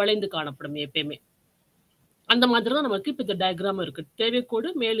வளைந்து காணப்படும் எப்பயுமே. அந்த மாதிரிதான் நமக்கு இப்ப இந்த டயக்ராம் இருக்கு.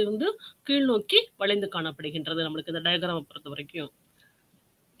 தேவைக்கோடு மேலிருந்து கீழ் நோக்கி வளைந்து காணப்படுகின்றது நம்மளுக்கு இந்த டயக்ராமை பொறுத்த வரைக்கும்.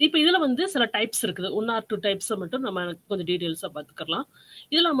 இப்ப இதுல வந்து சில டைப்ஸ் இருக்குது. 1 or 2 டைப்ஸை மட்டும் நம்ம கொஞ்சம் டீடைல்ஸா பார்த்துக்கலாம்.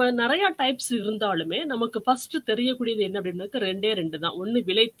 இதுல நம்ம நிறைய டைப்ஸ் இருந்தாலுமே நமக்கு ஃபர்ஸ்ட் தெரியக்கூடியது என்ன அப்படின்னா 2 தான். ஒண்ணு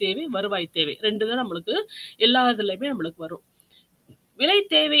விலை தேவை, வருவாய் தேவை. 2 தான் நம்மளுக்கு எல்லா இதுலயுமே நம்மளுக்கு வரும். விலை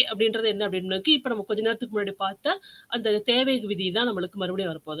தேவை அப்படின்றது என்ன அப்படின்னா இப்ப நம்ம கொஞ்ச நேரத்துக்கு முன்னாடி பார்த்த அந்த தேவை விதி தான் நம்மளுக்கு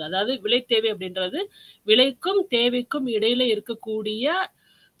மறுபடியும் வரப்போகுது. அதாவது விலை தேவை அப்படின்றது விலைக்கும் தேவைக்கும் இடையில இருக்கக்கூடிய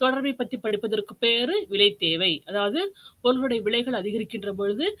தொடர்பை பத்தி படிப்பதற்கு பேரு விலை தேவை. அதாவது பொருளுடைய விலைகள் அதிகரிக்கின்ற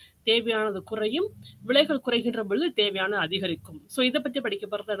பொழுது தேவையானது குறையும், விலைகள் குறைகின்ற பொழுது தேவையான அதிகரிக்கும். சோ இதை பத்தி படிக்க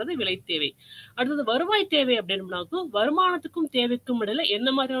போறது விலை தேவை. அடுத்தது வருவாய் தேவை அப்படின்னாக்கும் வருமானத்துக்கும் தேவைக்கும் இடையில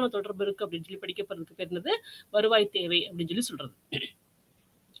என்ன மாதிரியான தொடர்பு இருக்கு அப்படின்னு சொல்லி படிக்க போறதுக்கு பேர் என்னது வருவாய் தேவை அப்படின்னு சொல்லி சொல்றது.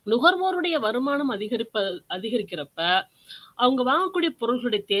 நுகர்வோருடைய வருமானம் அதிகரிக்கிறப்ப அவங்க வாங்கக்கூடிய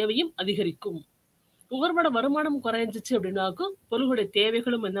பொருள்களுடைய தேவையும் அதிகரிக்கும். நுகர்வோட வருமானம் குறைஞ்சிச்சு அப்படின்னாக்கும் பொருள்களுடைய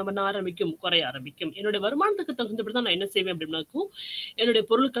தேவைகளும் என்ன பண்ண ஆரம்பிக்கும், குறைய ஆரம்பிக்கும். என்னுடைய வருமானத்துக்கு தகுந்தபடிதான் நான் என்ன செய்வேன் அப்படின்னாக்கும் என்னுடைய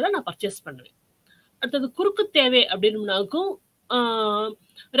பொருட்களை நான் பர்ச்சேஸ் பண்ணுவேன். அடுத்தது குறுக்கு தேவை அப்படின்னாக்கும்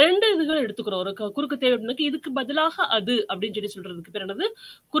 2 இதுகளை எடுத்துக்கிறோம். ஒரு குறுக்கு தேவை அப்படின்னாக்க இதுக்கு பதிலாக அது அப்படின்னு சொல்லி சொல்றதுக்கு பேர் என்னது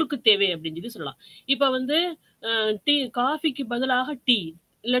குறுக்கு தேவை அப்படின்னு சொல்லி சொல்லலாம். இப்ப வந்து காஃபிக்கு பதிலாக டீ,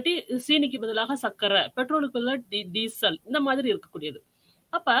 இல்லாட்டி சீனிக்கு பதிலாக சர்க்கரை, பெட்ரோலுக்கு பதிலாக டீசல், இந்த மாதிரி இருக்கக்கூடியது.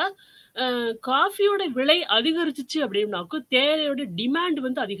 அப்ப காஃபியோட விலை அதிகரிச்சிச்சு அப்படின்னாக்கு தேவையோட டிமாண்ட்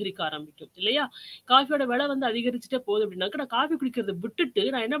வந்து அதிகரிக்க ஆரம்பிக்கும் இல்லையா? காஃபியோட விலை வந்து அதிகரிச்சுட்டே போகுது அப்படின்னாக்க நான் காஃபி குடிக்கிறத விட்டுட்டு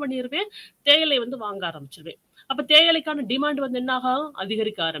நான் என்ன பண்ணிருவேன், தேயிலை வந்து வாங்க ஆரம்பிச்சிருவேன். அப்ப தேயிலைக்கான டிமாண்ட் வந்து என்ன ஆகும்,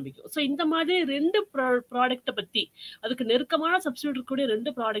 அதிகரிக்க ஆரம்பிக்கும். சோ இந்த மாதிரி 2 ப்ராடக்ட பத்தி, அதுக்கு நெருக்கமான சப்ஸ்டிடியூட் இருக்கக்கூடிய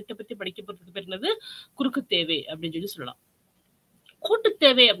 2 ப்ராடக்ட பத்தி படிக்க போறதுக்கு பேர் என்னது குறுக்கு தேவை அப்படின்னு சொல்லி சொல்லலாம். கூட்டு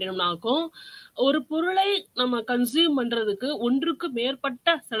தேவை அப்படின்னாக்கும் ஒரு பொருளை நம்ம கன்சியூம் பண்றதுக்கு ஒன்றுக்கு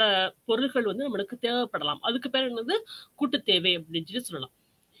மேற்பட்ட சில பொருட்கள் வந்து நம்மளுக்கு தேவைப்படலாம். அதுக்கு பேர் என்னது கூட்டு தேவை அப்படின்னு சொல்லி சொல்லலாம்.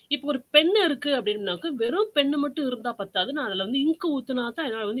 இப்போ ஒரு பெண்ணு இருக்கு அப்படின்னாக்க வெறும் பெண்ணு மட்டும் இருந்தா பத்தாது, நான் அதுல வந்து இங்கு ஊத்துனா தான்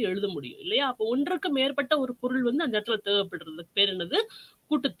என்னால வந்து எழுத முடியும் இல்லையா? அப்போ ஒன்றுக்கு மேற்பட்ட ஒரு பொருள் வந்து அந்த இடத்துல தேவைப்படுறதுக்கு பேர் என்னது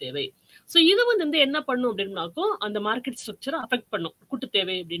கூட்டு தேவை. சோ இது வந்து என்ன பண்ணும் அப்படின்னாக்கும் அந்த மார்க்கெட் ஸ்ட்ரக்சரை அஃபெக்ட் பண்ணும். கூட்டு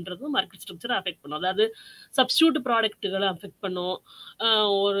தேவை அப்படின்றது மார்க்கெட் ஸ்ட்ரக்சரை அஃபெக்ட் பண்ணும். அதாவது சப்ஸ்டியூட் ப்ராடக்ட்டுகளை அஃபெக்ட் பண்ணும்.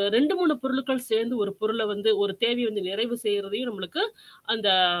 ஒரு 2-3 பொருட்கள் சேர்ந்து ஒரு பொருளை வந்து ஒரு தேவையை வந்து நிறைவு செய்யறதையும் நம்மளுக்கு அந்த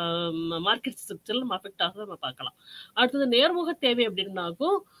மார்க்கெட் ஸ்ட்ரக்சர்ல நம்ம அஃபெக்ட் ஆக நம்ம பார்க்கலாம். அடுத்தது நேர்முக தேவை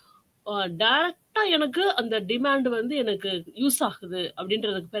அப்படின்னாக்கும் டைரக்டா எனக்கு அந்த டிமாண்ட் வந்து எனக்கு யூஸ் ஆகுது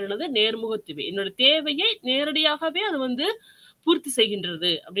அப்படின்றதுக்கு பேர் என்னது நேர்முக தேவை. என்னோட தேவையை நேரடியாகவே அது வந்து பூர்த்தி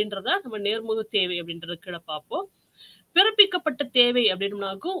செய்கின்றது அப்படின்றத நம்ம நேர்முக தேவை அப்படின்றத கீழே பார்ப்போம். பிறப்பிக்கப்பட்ட தேவை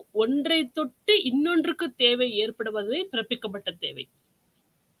அப்படின்னாக்கும் ஒன்றை தொட்டு இன்னொன்றுக்கு தேவை ஏற்படுவதை பிறப்பிக்கப்பட்ட தேவை.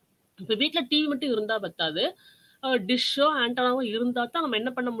 இப்ப வீட்டுல டிவி மட்டும் இருந்தா பத்தாது, டிஷ்ஷோ ஆண்டனாவோ இருந்தா தான் நம்ம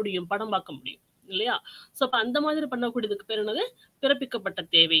என்ன பண்ண முடியும், படம் பார்க்க முடியும் இல்லையா? சோ அப்ப அந்த மாதிரி பண்ணக்கூடியதுக்கு பேர் என்னது பிறப்பிக்கப்பட்ட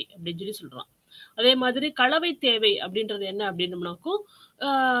தேவை அப்படின்னு சொல்லி சொல்றோம். அதே மாதிரி கலவை தேவை அப்படின்றது என்ன அப்படின்னம்னாக்கும்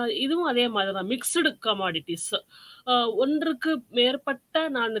இதுவும் அதே மாதிரிதான் மிக்சடு கமாடிட்டிஸ். ஒன்றுக்கு மேற்பட்ட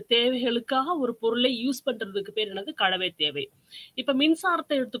நான் தேவைகளுக்காக ஒரு பொருளை யூஸ் பண்றதுக்கு பேர் என்னது கலவை தேவை. இப்ப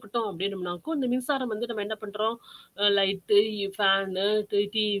மின்சாரத்தை எடுத்துக்கிட்டோம் அப்படின்னம்னாக்கும் இந்த மின்சாரம் வந்து நம்ம என்ன பண்றோம், light, fan,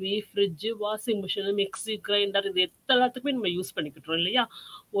 TV, fridge, washing machine, mixie, grinder, இது எல்லாத்துக்குமே நம்ம யூஸ் பண்ணிக்கிட்டோம் இல்லையா?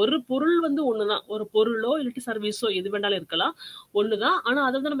 ஒரு பொருள் வந்து ஒண்ணுதான், ஒரு பொருளோ இல்லாட்டி சர்வீஸோ எது வேணாலும் இருக்கலாம், ஒண்ணுதான். ஆனா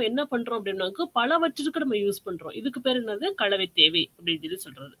அதை வந்து நம்ம என்ன பண்றோம் அப்படின்னாக்க பலவற்றிற்கு நம்ம யூஸ் பண்றோம். இதுக்கு பேர் என்னது கலவை தேவை அப்படின்னு சொல்லி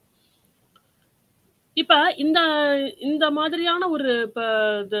சொல்றது. இப்ப இந்த இந்த மாதிரியான ஒரு இப்ப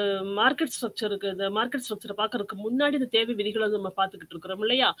இந்த மார்க்கெட் ஸ்ட்ரக்சருக்கு இந்த மார்க்கெட் ஸ்ட்ரக்சர பார்க்கறதுக்கு முன்னாடி இந்த தேவை விதிகள நம்ம பார்த்துக்கிட்டு இருக்கிறோம்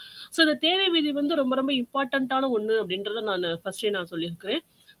இல்லையா? ஸோ இந்த தேவை விதி வந்து ரொம்ப ரொம்ப இம்பார்ட்டன்ட்டான ஒண்ணு அப்படின்றத நான் சொல்லியிருக்கிறேன்.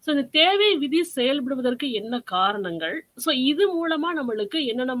 ஸோ இந்த தேவை விதி செயல்படுவதற்கு என்ன காரணங்கள்? ஸோ இது மூலமா நம்மளுக்கு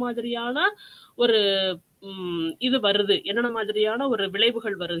என்னென்ன மாதிரியான ஒரு இது வருது? என்னென்ன மாதிரியான ஒரு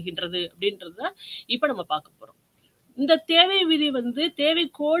விளைவுகள் வருகின்றது? அப்படின்றத இப்ப நம்ம பார்க்க போறோம். இந்த தேவை விதி வந்து தேவை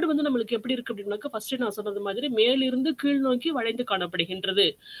கோடு வந்து நம்மளுக்கு எப்படி இருக்கு அப்படின்னாக்கா ஃபர்ஸ்ட் நான் சொன்னது மாதிரி மேலிருந்து கீழ் நோக்கி வளைந்து காணப்படுகின்றது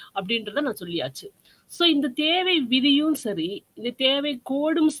அப்படின்றத நான் சொல்லியாச்சு. சோ இந்த தேவை விதியும் சரி, இந்த தேவை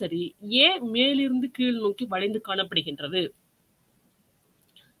கோடும் சரி, ஏன் மேலிருந்து கீழ் நோக்கி வளைந்து காணப்படுகின்றது?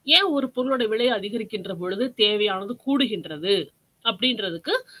 ஏன் ஒரு பொருளோட விலை அதிகரிக்கின்ற பொழுது தேவையானது கூடுகின்றது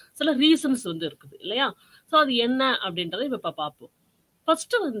அப்படின்றதுக்கு சில ரீசன்ஸ் வந்து இருக்குது இல்லையா? சோ அது என்ன அப்படின்றத இப்ப பார்ப்போம்.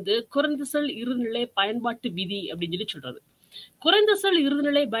 ஃபர்ஸ்ட் வந்து குறைந்தசல் இருநிலை பயன்பாட்டு விதி அப்படின்னு சொல்லி சொல்றது. குறைந்தசல்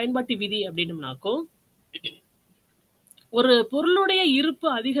இருநிலை பயன்பாட்டு விதி அப்படின்னம்னாக்கும் ஒரு பொருளுடைய இருப்பு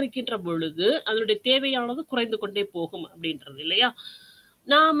அதிகரிக்கின்ற பொழுது அதனுடைய தேவையானது குறைந்து கொண்டே போகும் அப்படின்றது இல்லையா?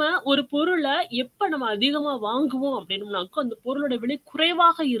 நாம ஒரு பொருளை எப்ப நம்ம அதிகமா வாங்குவோம் அப்படின்னம்னாக்கும் அந்த பொருளோட விலை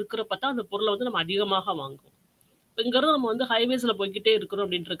குறைவாக இருக்கிறப்ப தான் அந்த பொருளை வந்து நம்ம அதிகமாக வாங்குவோம். இங்கிருந்து நம்ம வந்து ஹைவேஸ்ல போய்கிட்டே இருக்கிறோம்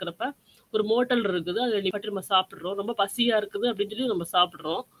அப்படின்னு இருக்கிறப்ப ஒரு மோட்டல் இருக்குது, அதை நிப்பாட்டி நம்ம சாப்பிடுறோம், ரொம்ப பசியா இருக்குது அப்படின்னு சொல்லி நம்ம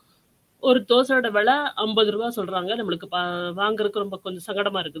சாப்பிடுறோம். ஒரு தோசையோட விலை 50 ரூபா சொல்றாங்க, நம்மளுக்கு வாங்குறதுக்கு ரொம்ப கொஞ்சம்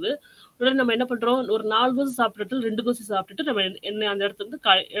சங்கடமா இருக்குது. உடனே நம்ம என்ன பண்றோம், ஒரு 4 தோசை சாப்பிட்டுட்டு 2 தோசை சாப்பிட்டுட்டு நம்ம என்ன அந்த இடத்துல இருந்து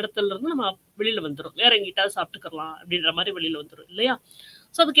இடத்துல இருந்து நம்ம வெளியில வந்துடும், வேற எங்கிட்டாவது சாப்பிட்டுக்கலாம் அப்படின்ற மாதிரி வெளியில வந்துடும் இல்லையா?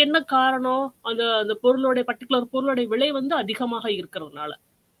 ஸோ அதுக்கு என்ன காரணம், அந்த அந்த பொருளுடைய பர்டிகுலர் பொருளுடைய விலை வந்து அதிகமாக இருக்கிறதுனால.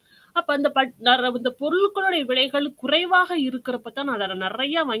 அப்ப அந்த பொருட்களுடைய விலைகள் குறைவாக இருக்கிறப்ப தான் நான் அதை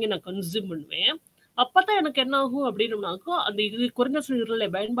நிறைய வாங்கி நான் கன்சியூம் பண்ணுவேன். அப்பதான் எனக்கு என்ன ஆகும் அப்படின்னாக்கும் அந்த இது குறைந்த இருநிலை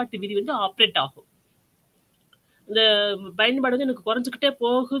பயன்பாட்டு விதி வந்து ஆப்ரேட் ஆகும். இந்த பயன்பாடு வந்து எனக்கு குறைஞ்சுக்கிட்டே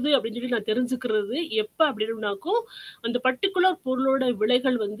போகுது அப்படின்னு சொல்லி நான் தெரிஞ்சுக்கிறது எப்ப அப்படின்னாக்கும் அந்த பர்டிகுலர் பொருளோட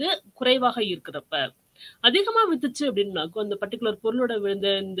விலைகள் வந்து குறைவாக இருக்கிறப்ப. அதிகமா வித்துச்சு அப்படின்னாக்கும் அந்த பர்டிகுலர் பொருளோட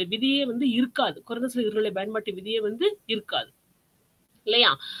இந்த விதியே வந்து இருக்காது, குறைந்த இருநிலை பயன்பாட்டு விதியே வந்து இருக்காது இல்லையா?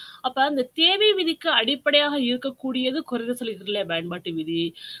 அப்ப அந்த தேவை விதிக்கு அடிப்படையாக இருக்கக்கூடியது குறைந்த இருநிலை பயன்பாட்டு விதி.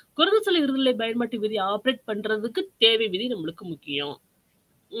 குறைந்த இருநிலை பயன்பாட்டு விதி ஆப்ரேட் பண்றதுக்கு தேவை விதி நம்மளுக்கு முக்கியம்.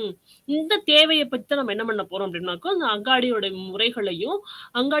 இந்த தேவையை பத்தி தான் நம்ம என்ன பண்ண போறோம் அப்படின்னாக்கா அந்த அங்காடியோட முறைகளையும்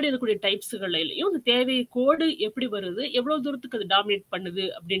அங்காடி இருக்கக்கூடிய டைப்ஸ்களையும் இந்த தேவை கோடு எப்படி வருது, எவ்வளவு தூரத்துக்கு அது டாமினேட் பண்ணுது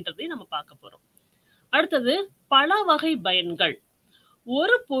அப்படின்றதையும் நம்ம பார்க்க போறோம். அடுத்தது பல வகை பயன்கள்.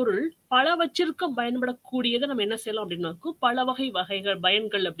 ஒரு பொருள் பலவற்றிற்கும் பயன்படக்கூடியதை நம்ம என்ன செய்யலாம் அப்படின்னாக்கும் பல வகைகள்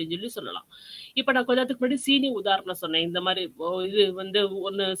பயன்கள் அப்படின்னு சொல்லி சொல்லலாம். இப்ப நான் கொஞ்சத்துக்கு முன்னாடி சீனி உதாரணம் சொன்னேன். இந்த மாதிரி இது வந்து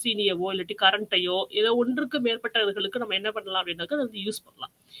ஒண்ணு சீனியவோ இல்லாட்டி கரண்ட்டையோ ஏதோ ஒன்றுக்கு மேற்பட்டவர்களுக்கு நம்ம என்ன பண்ணலாம் அப்படின்னாக்கா அதை யூஸ்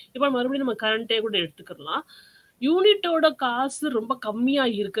பண்ணலாம். இப்ப மறுபடியும் நம்ம கரண்டே கூட எடுத்துக்கலாம். யூனிட்டோட காசு ரொம்ப கம்மியா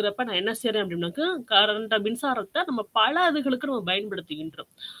இருக்கிறப்ப நான் என்ன செய்யறேன் அப்படின்னாக்கா கரண்ட் மின்சாரத்தை நம்ம பல இதுகளுக்கு நம்ம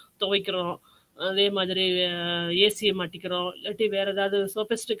பயன்படுத்துகின்றோம். துவைக்கிறோம், அதே மாதிரி ஏசியை மாட்டிக்கிறோம், இல்லாட்டி வேற ஏதாவது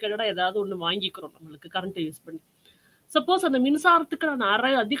சோபிஸ்டிகேட்டடா ஏதாவது ஒண்ணு வாங்கிக்கிறோம் நம்மளுக்கு கரண்ட் யூஸ் பண்ணி. சப்போஸ் அந்த மின்சாரத்துக்கு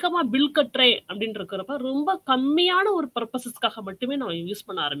நான் அதிகமா பில் கட்டுறேன் அப்படின்னு இருக்கிறப்ப ரொம்ப கம்மியான ஒரு பர்பஸஸ்க்காக மட்டுமே நான் யூஸ்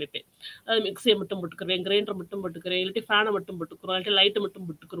பண்ண ஆரம்பிப்பேன். மிக்சியை மட்டும் போட்டுக்கிறேன், கிரைண்டர் மட்டும் போட்டுக்கிறேன், இல்லாட்டி ஃபேனை மட்டும் போட்டுக்கிறோம், இல்லாட்டி லைட்டை மட்டும்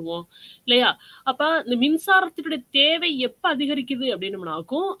போட்டுக்குருவோம் இல்லையா? அப்ப இந்த மின்சாரத்தினுடைய தேவை எப்ப அதிகரிக்குது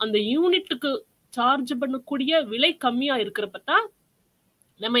அப்படின்னம்னாக்கும் அந்த யூனிட்டுக்கு சார்ஜ் பண்ணக்கூடிய விலை கம்மியா இருக்கிறப்ப தான்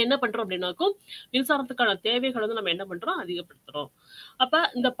நம்ம என்ன பண்றோம் அப்படின்னாக்கும் மின்சாரத்துக்கான தேவைகளை வந்து நம்ம என்ன பண்றோம், அதிகப்படுத்துறோம். அப்ப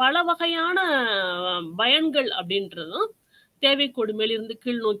இந்த பல வகையான பயன்கள் அப்படின்றதும் தேவை கோடு மேலிருந்து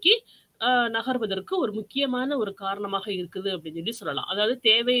கீழ் நோக்கி நகர்வதற்கு ஒரு முக்கியமான ஒரு காரணமாக இருக்குது அப்படின்னு சொல்லி சொல்லலாம். அதாவது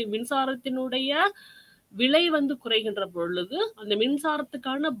தேவை மின்சாரத்தினுடைய விலை வந்து குறைகின்ற பொழுது அந்த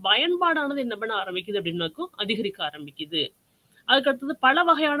மின்சாரத்துக்கான பயன்பாடானது என்ன பண்ண ஆரம்பிக்குது அப்படின்னாக்கும் அதிகரிக்க ஆரம்பிக்குது. அதுக்கடுத்தது பல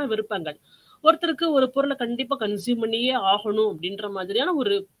வகையான விருப்பங்கள். ஒருத்தருக்கு ஒரு பொருளை கண்டிப்பா கன்சியூம் பண்ணியே ஆகணும் அப்படின்ற மாதிரியான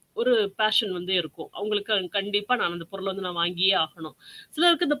ஒரு ஒரு பேஷன் வந்து இருக்கும். அவங்களுக்கு கண்டிப்பா நான் அந்த பொருளை வந்து நான் வாங்கியே ஆகணும்.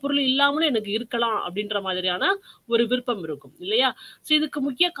 சிலருக்கு இந்த பொருள் இல்லாமலும் எனக்கு இருக்கலாம் அப்படின்ற மாதிரியான ஒரு விருப்பம் இருக்கும் இல்லையா? சோ இதுக்கு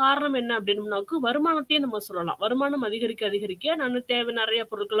முக்கிய காரணம் என்ன அப்படின்னாக்கும் வருமானத்தையே நம்ம சொல்லலாம். வருமானம் அதிகரிக்க நான் நிறைய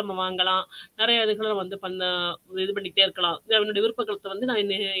பொருட்கள் நம்ம வாங்கலாம், நிறைய இதுகளை வந்து இது பண்ணிக்கிட்டே இருக்கலாம். என்னுடைய விருப்பங்களை வந்து நான்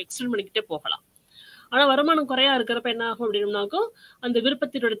எக்ஸ்டெண்ட் பண்ணிக்கிட்டே போகலாம். ஆனா வருமானம் குறையா இருக்கிறப்ப என்ன ஆகும் அப்படின்னாக்கும் அந்த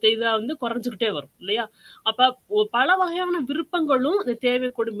விருப்பத்தினுடைய இதா வந்து குறைஞ்சுக்கிட்டே வரும் இல்லையா? அப்ப பல வகையான விருப்பங்களும் இந்த தேவை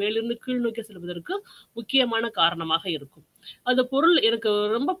கோடு மேலிருந்து கீழ் நோக்கி செல்வதற்கு முக்கியமான காரணமாக இருக்கும். அந்த பொருள் எனக்கு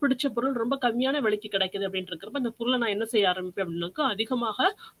ரொம்ப பிடிச்ச பொருள் ரொம்ப கம்மியான விலைக்கு கிடைக்குது அப்படின்னு இருக்கிறப்ப அந்த பொருளை நான் என்ன செய்ய ஆரம்பிப்பேன் அப்படின்னாக்கா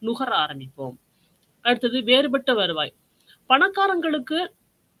அதிகமாக நுகர ஆரம்பிப்போம். அடுத்தது வேறுபட்ட வருவாய். பணக்காரங்களுக்கு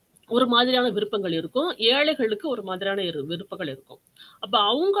ஒரு மாதிரியான விருப்பங்கள் இருக்கும். ஏழைகளுக்கு ஒரு மாதிரியான விருப்பங்கள் இருக்கும். அப்ப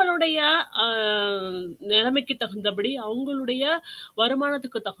அவங்களுடைய அ நிலைமைக்கு தகுந்தபடி, அவங்களுடைய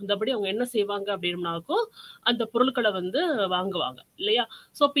வருமானத்துக்கு தகுந்தபடி அவங்க என்ன செய்வாங்க அப்படின்னாக்கும், அந்த பொருட்கள வந்து வாங்குவாங்க. இல்லையா?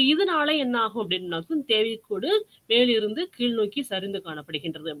 ஸோ அப்ப இதனால என்ன ஆகும் அப்படின்னாக்கும், தேவைக்கோடு மேலிருந்து கீழ் நோக்கி சரிந்து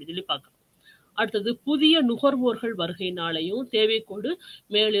காணப்படுகின்றது அப்படின்னு சொல்லி பார்க்கலாம். அடுத்தது புதிய நுகர்வோர்கள் வருகையினாலேயும் தேவைக்கோடு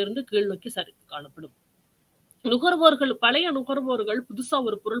மேலிருந்து கீழ் நோக்கி சரிந்து காணப்படும். பழைய நுகர்வோர்கள் புதுசா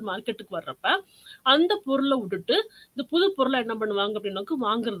ஒரு பொருள் மார்க்கெட்டுக்கு வர்றப்ப, அந்த பொருள விட்டுட்டு, இந்த புது பொருள என்ன பண்ணுவாங்க அப்படின்னாக்க,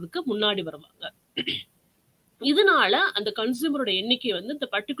 வாங்குறதுக்கு முன்னாடி வருவாங்க. இதனால அந்த கன்சியூமரோட எண்ணிக்கை வந்து இந்த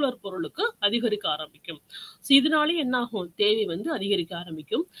பர்ட்டிகுலர் பொருளுக்கு அதிகரிக்க ஆரம்பிக்கும். ஸோ இதனாலேயே என்ன ஆகும்? தேவை வந்து அதிகரிக்க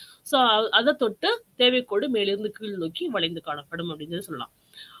ஆரம்பிக்கும். ஸோ அத தொட்டு தேவைக்கோடு மேலிருந்து கீழ் நோக்கி வளைந்து காணப்படும் அப்படின்னு சொல்லலாம்.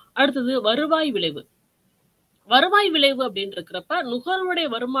 அடுத்தது வருவாய் விளைவு. வருவாய் விளைவு அப்படின்னு இருக்கிறப்ப, நுகர்வோருடைய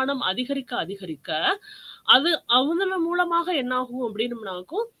வருமானம் அதிகரிக்க அதிகரிக்க, அது அதன் மூலமாக என்ன ஆகும்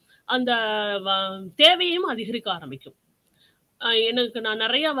அப்படின்னம்னாக்கும், அந்த வ தேவையும் அதிகரிக்க ஆரம்பிக்கும். எனக்கு நான்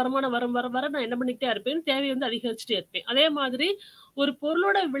நெறைய வருமானம் வர நான் என்ன பண்ணிக்கிட்டே இருப்பேன், தேவைய வந்து அதிகரிச்சுட்டே இருப்பேன். அதே மாதிரி ஒரு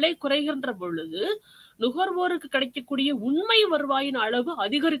பொருளோட விலை குறைகின்ற பொழுது, நுகர்வோருக்கு கிடைக்கக்கூடிய உண்மை வருவாயின் அளவு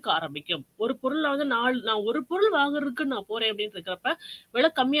அதிகரிக்க ஆரம்பிக்கும். ஒரு பொருள வந்து நான் ஒரு பொருள் வாங்குறதுக்கு நான் போறேன் அப்படின்னு இருக்கிறப்ப, விலை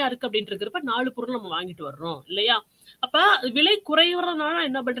கம்மியா இருக்கு அப்படின்னு இருக்கிறப்ப 4 பொருள் நம்ம வாங்கிட்டு வர்றோம் இல்லையா? அப்ப விலை குறைவறனால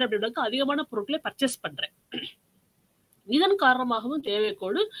என்ன பண்றேன் அப்படின்னாக்க, அதிகமான பொருட்களை பர்ச்சேஸ் பண்றேன். இதன் காரணமாகவும்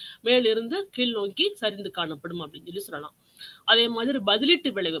தேவைக்கோடு மேலிருந்து கீழ் நோக்கி சரிந்து காணப்படும் அப்படின்னு சொல்லி சொல்லலாம். அதே மாதிரி பதிலீட்டு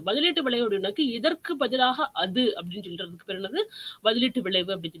விளைவு. பதிலீட்டு விளைவு அப்படின்னாக்க, இதற்கு பதிலாக அது அப்படின்னு சொல்றதுக்கு பேர் என்னது? பதிலீட்டு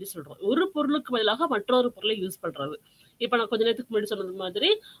விளைவு அப்படின்னு சொல்லி சொல்றோம். ஒரு பொருளுக்கு பதிலாக மற்றொரு பொருளை யூஸ் பண்றது. இப்ப நான் கொஞ்ச நேரத்துக்கு முன்னாடி சொன்னது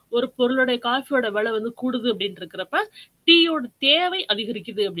மாதிரி, ஒரு பொருளுடைய காஃபியோட விலை வந்து கூடுது அப்படின்னு இருக்கிறப்ப, டீயோட தேவை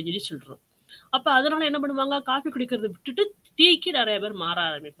அதிகரிக்குது அப்படின்னு சொல்லி சொல்றோம். அப்ப அதனால என்ன பண்ணுவாங்க? காஃபி குடிக்கிறத விட்டுட்டு டீக்கு நெறைய பேர் மாற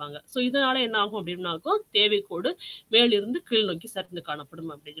ஆரம்பிப்பாங்க. ஸோ இதனால என்ன ஆகும் அப்படின்னாக்கும், தேவைக்கோடு மேலிருந்து கீழ் நோக்கி சரிந்து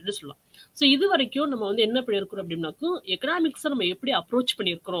காணப்படும் அப்படின்னு சொல்லி சொல்லலாம். ஸோ இதுவரைக்கும் நம்ம வந்து என்ன பண்ணியிருக்கிறோம் அப்படின்னாக்கும், எக்கனாமிக்ஸ நம்ம எப்படி அப்ரோச்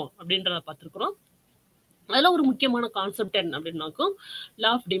பண்ணியிருக்கிறோம் அப்படின்றத பார்த்திருக்கிறோம். அதுல ஒரு முக்கியமான கான்செப்ட் என்ன அப்படின்னாக்கும்,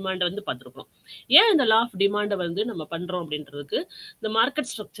 லா ஆஃப் டிமாண்ட வந்து பார்த்திருக்கிறோம். ஏன் இந்த லா ஆஃப் டிமாண்ட வந்து நம்ம பண்றோம் அப்படின்றதுக்கு, இந்த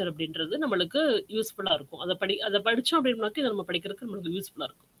மார்க்கெட் ஸ்ட்ரக்சர் அப்படின்றது நம்மளுக்கு யூஸ்ஃபுல்லா இருக்கும். அத படிச்சோம் அப்படின்னாக்க, இத நம்ம படிக்கிறதுக்கு நம்மளுக்கு யூஸ்ஃபுல்லா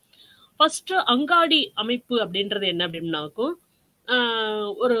இருக்கும். ஃபர்ஸ்ட் அங்காடி அமைப்பு அப்படின்றது என்ன அப்படின்னாக்கும்,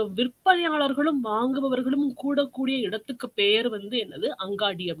 ஒரு விற்பனையாளர்களும் வாங்குபவர்களும் கூடக்கூடிய இடத்துக்கு பெயர் வந்து என்னது?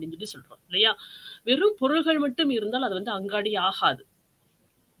 அங்காடி அப்படின்னு சொல்லி சொல்றோம் இல்லையா? வெறும் பொருள்கள் மட்டும் இருந்தால் அது வந்து அங்காடி ஆகாது.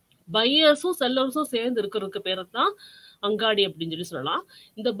 பையர்ஸும் செல்லர்ஸும் சேர்ந்து இருக்கிறதுக்கு பேரு தான் அங்காடி அப்படின்னு சொல்லி சொல்லலாம்.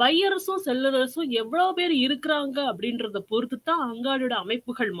 இந்த பையர்ஸும் செல்லர்ஸும் எவ்வளவு பேர் இருக்கிறாங்க அப்படின்றத பொறுத்து தான் அங்காடியோட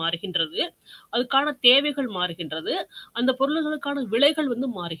அமைப்புகள் மாறுகின்றது. அதுக்கான தேவைகள் மாறுகின்றது. அந்த பொருள்களுக்கான விலைகள் வந்து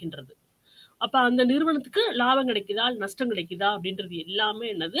மாறுகின்றது. அப்ப அந்த நிறுவனத்துக்கு லாபம் கிடைக்குதா? நஷ்டம் கிடைக்குதா? அப்படின்றது எல்லாமே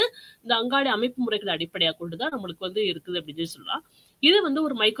என்னது? இந்த அங்காடி அமைப்பு முறைகளை அடிப்படையா கொண்டு தான் நம்மளுக்கு வந்து இருக்குது அப்படின்னு சொல்லி சொல்லலாம். இது வந்து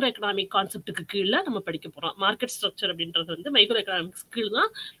ஒரு மைக்ரோ எக்கனாமிக் கான்செப்ட்டுக்கு கீழ நம்ம படிக்க போறோம். மார்க்கெட் ஸ்ட்ரக்சர் அப்படின்றது வந்து மைக்ரோ எக்கனாமிக்ஸ் கீழ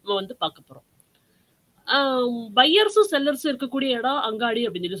தான் நம்ம வந்து பார்க்க போறோம். பையர்ஸும் செல்லர்ஸும் இருக்கக்கூடிய இடம் அங்காடி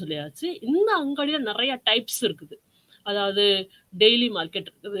அப்படின்னு சொல்லி சொல்லியாச்சு. இந்த அங்காடியில நெறைய டைப்ஸ் இருக்குது. அதாவது டெய்லி மார்க்கெட்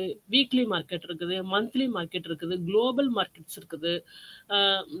இருக்குது, வீக்லி மார்க்கெட் இருக்குது, மந்த்லி மார்க்கெட் இருக்குது, குளோபல் மார்க்கெட்ஸ் இருக்குது,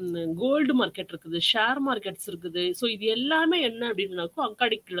 கோல்டு மார்க்கெட் இருக்குது, ஷேர் மார்க்கெட்ஸ் இருக்குது. ஸோ இது எல்லாமே என்ன அப்படின்னாக்கும்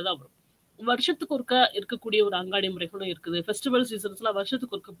அங்காடிக்குள்ள தான் வரும். வருஷத்துக்கு ஒருக்க இருக்கக்கூடிய ஒரு அங்காடி முறைகளும் இருக்குது. ஃபெஸ்டிவல் சீசன்ஸ்ல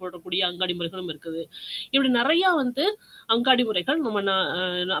வருஷத்துக்கு ஒருக்க போடக்கூடிய அங்காடி முறைகளும் இருக்குது. இப்படி நிறைய வந்து அங்காடி முறைகள் நம்ம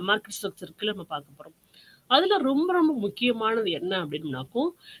மார்க்கெட் ஸ்ட்ரக்சருக்கு நம்ம பார்க்க போறோம். அதுல ரொம்ப ரொம்ப முக்கியமானது என்ன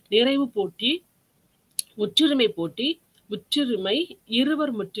அப்படின்னாக்கும், நிறைவு போட்டி, முற்றுரிமை போட்டி, முற்றுரிமை,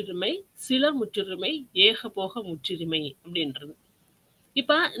 இருவர் முற்றுரிமை, சிலர் முற்றுரிமை, ஏகபோக முற்றுரிமை அப்படின்றது.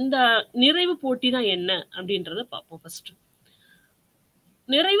 இப்ப இந்த நிறைவு போட்டினா என்ன அப்படின்றத பார்ப்போம் ஃபர்ஸ்ட்.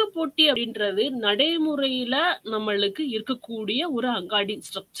 நிறைவு போட்டி அப்படின்றது நடைமுறையில நம்மளுக்கு இருக்கக்கூடிய ஒரு அங்காடி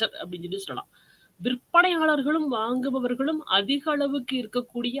ஸ்ட்ரக்சர் அப்படின்னு சொல்லி சொல்லலாம். விற்பனையாளர்களும் வாங்குபவர்களும் அதிக அளவுக்கு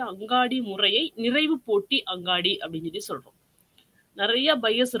இருக்கக்கூடிய அங்காடி முறையை நிறைவு போட்டி அங்காடி அப்படின்னு சொல்லி சொல்றோம். நிறைய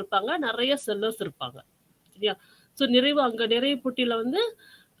பையர்ஸ் இருப்பாங்க, நிறைய செல்லர்ஸ் இருப்பாங்க. சரியா? சோ நிறைவு போட்டியில வந்து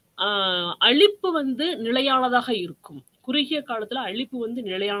அளிப்பு வந்து நிலையானதாக இருக்கும். குறுகிய காலத்துல அளிப்பு வந்து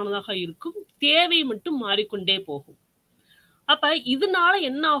நிலையானதாக இருக்கும். தேவை மட்டும் மாறிக்கொண்டே போகும். அப்ப இதனால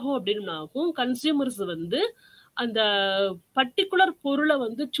என்ன ஆகும் அப்படின்னாகும், கன்சியூமர்ஸ் வந்து அந்த பர்ட்டிகுலர் பொருளை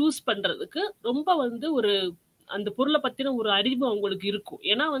வந்து சூஸ் பண்றதுக்கு ரொம்ப வந்து அந்த பொருளை பத்தின ஒரு அறிவு அவங்களுக்கு இருக்கும்.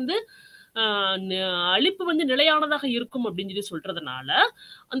 ஏன்னா வந்து அளிப்பு வந்து நிலையானதாக இருக்கும் அப்படின்னு சொல்லி சொல்றதுனால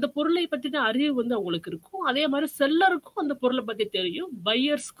அந்த பொருளை பத்தின அறிவு வந்து அவங்களுக்கு இருக்கும். அதே மாதிரி செல்லருக்கும் அந்த பொருளை பத்தி தெரியும்,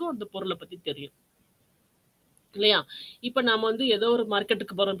 பையர்ஸ்க்கும் அந்த பொருளை பத்தி தெரியும் இல்லையா? இப்ப நாம வந்து ஏதோ ஒரு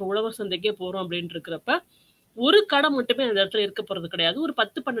மார்க்கெட்டுக்கு போறோம், இப்ப உழவர் சந்தைக்கே போறோம் அப்படின்னு இருக்கிறப்ப ஒரு கடை மட்டுமே அந்த இடத்துல இருக்க போறது கிடையாது. ஒரு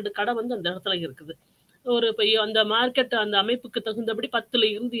 10, 12 கடை வந்து அந்த இடத்துல இருக்குது. இப்ப அந்த மார்க்கெட் அந்த அமைப்புக்கு தகுந்தபடி 10ல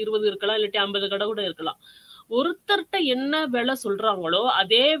இருந்து 20 இருக்கலாம், இல்லாட்டி 50 கடை கூட இருக்கலாம். ஒருத்தர்ட்ட என்ன விலை சொல்றாங்களோ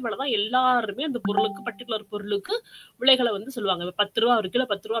அதே விலை தான் எல்லாருமே அந்த பொருளுக்கு, பர்டிகுலர் பொருளுக்கு விலைகளை வந்து சொல்லுவாங்க. 10 ரூபா, 1 கிலோ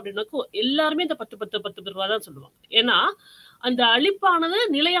 10 ரூபா அப்படின்னாக்கும் எல்லாருமே இந்த 10 ரூபா தான் சொல்லுவாங்க. ஏன்னா அந்த அளிப்பானது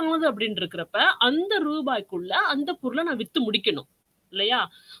நிலையானது அப்படின்னு இருக்கிறப்ப அந்த ரூபாய்க்குள்ள அந்த பொருளை நான் வித்து முடிக்கணும் இல்லையா?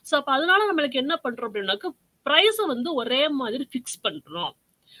 சோ அப்ப அதனால நம்மளுக்கு என்ன பண்றோம் அப்படின்னாக்க பிரைஸ வந்து ஒரே மாதிரி பிக்ஸ் பண்றோம்.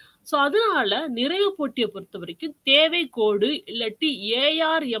 சோ அதனால நிறைவு போட்டியை பொறுத்த வரைக்கும் தேவை கோடு இல்லாட்டி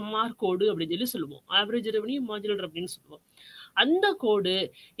ஏஆர்எம்ஆர் கோடு அப்படின்னு சொல்லி சொல்லுவோம். ஆவரேஜ் ரெவன்யூ மார்ஜினல் ரெவன்யூன்னு சொல்லுவோம். அந்த கோடு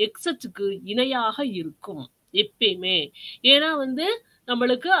எக்ஸச்சுக்கு இணையாக இருக்கும் எப்பயுமே. ஏன்னா வந்து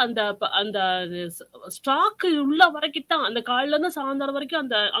நம்மளுக்கு அந்த அந்த ஸ்டாக் உள்ள வரைக்கும் தான், அந்த காலையில இருந்து சாயந்தரம் வரைக்கும்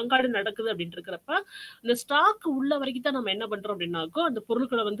அந்த அங்காடி நடக்குது அப்படின்னு இருக்கிறப்ப அந்த ஸ்டாக் உள்ள வரைக்கும் தான் நம்ம என்ன பண்றோம் அப்படின்னாக்கோ அந்த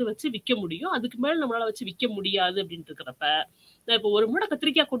பொருட்களை வந்து வச்சு விற்க முடியும். அதுக்கு மேல நம்மளால வச்சு விற்க முடியாது அப்படின்னு இருக்கிறப்ப, நான் இப்போ ஒரு மூடை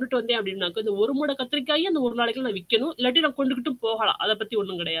கத்திரிக்காய் கொண்டுட்டு வந்தேன் அப்படின்னாக்கோ இந்த ஒரு மூடை கத்திரிக்காயை அந்த ஒரு நாளைக்கு நான் விற்கணும், இல்லாட்டி நான் கொண்டுகிட்டு போகலாம், அதை பத்தி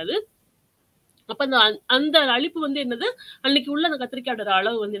ஒண்ணும் கிடையாது. அப்ப அந்த அந்த அளிப்பு வந்து என்னது, அன்னைக்கு உள்ள அந்த கத்திரிக்காயோட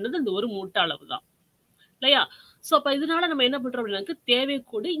அளவு வந்து என்னது, இந்த ஒரு மூட்டை அளவு தான் இல்லையா? சோ அப்ப இதனால நம்ம என்ன பண்றோம் அப்படின்னாக்க தேவை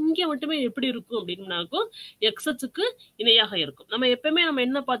கோடு இங்க மட்டுமே எப்படி இருக்கும் அப்படின்னாக்கும் எக்ஸச்சுக்கு இணையாக இருக்கும். நம்ம எப்பவுமே நம்ம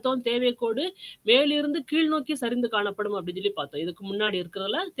என்ன பார்த்தோம், தேவை கோடு மேலிருந்து கீழ் நோக்கி சரிந்து காணப்படும் அப்படின்னு சொல்லி பார்த்தோம். இதுக்கு முன்னாடி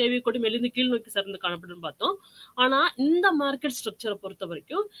இருக்கிறதுல தேவை கோடு மேலிருந்து கீழ் நோக்கி சரிந்து காணப்படும் பார்த்தோம். ஆனா இந்த மார்க்கெட் ஸ்ட்ரக்சரை பொறுத்த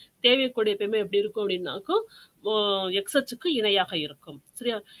வரைக்கும் தேவை கோடு எப்பயுமே எப்படி இருக்கும் அப்படின்னாக்கும் எக்ஸச்சுக்கு இணையாக இருக்கும்.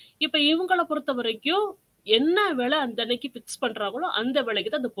 சரியா? இப்ப இவங்களை பொறுத்த வரைக்கும் என்ன விலை அந்த அன்னைக்கு பிக்ஸ் பண்றாங்களோ அந்த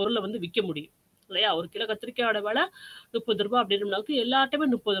விலைக்கு தான் அந்த பொருளை வந்து விற்க முடியும் இல்லையா? ஒரு கிலோ கத்திரிக்காயோட விலை 30 ரூபாய் அப்படின்னம்னாக்கு எல்லார்ட்டையுமே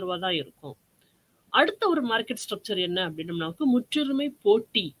 30 ரூபாய் தான் இருக்கும். அடுத்த ஒரு மார்க்கெட் ஸ்ட்ரக்சர் என்ன அப்படின்னம்னாக்கு முற்றுரிமை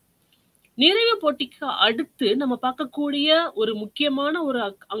போட்டி. நிறைவு போட்டிக்கு அடுத்து நம்ம பார்க்கக்கூடிய ஒரு முக்கியமான ஒரு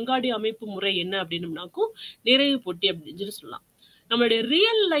அங்காடி அமைப்பு முறை என்ன அப்படின்னம்னாக்கும் நிறைவு போட்டி அப்படின்னு சொல்லி சொல்லலாம். நம்மளுடைய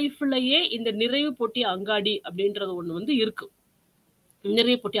ரியல் லைஃப்லயே இந்த நிறைவு போட்டி அங்காடி அப்படின்றது ஒண்ணு வந்து இருக்கு.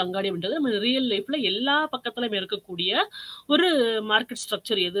 நிறைவு போட்டி அங்காடி அப்படின்றது நம்ம ரியல் லைஃப்ல எல்லா பக்கத்துலயும் இருக்கக்கூடிய ஒரு மார்க்கெட்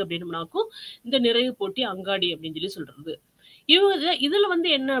ஸ்ட்ரக்சர் எது அப்படின்னம்னாக்கும் இந்த நிறைவு போட்டி அங்காடி அப்படின்னு சொல்லி சொல்றது. இதுல வந்து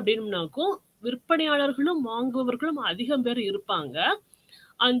என்ன அப்படின்னம்னாக்கும் விற்பனையாளர்களும் வாங்குபவர்களும் அதிகம் பேர் இருப்பாங்க.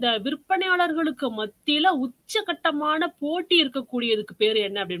 அந்த விற்பனையாளர்களுக்கு மத்தியில உச்சகட்டமான போட்டி இருக்கக்கூடியதுக்கு பேரு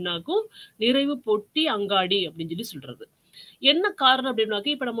என்ன அப்படின்னாக்கும் நிறைவு போட்டி அங்காடி அப்படின்னு சொல்லி சொல்றது. என்ன காரணம் அப்படின்னாக்க,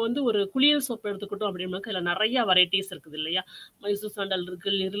 இப்ப நம்ம வந்து ஒரு குளியல் சோப்பு எடுத்துக்கிட்டோம் அப்படின்னாக்க இதுல நிறைய வெரைட்டிஸ் இருக்குது இல்லையா? மைசூர் சாண்டல் இருக்கு,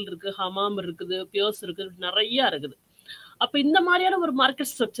 லிரில் இருக்கு, ஹமாம் இருக்குது, பியோர்ஸ் இருக்கு, நிறைய இருக்குது. அப்ப இந்த மாதிரியான ஒரு மார்க்கெட்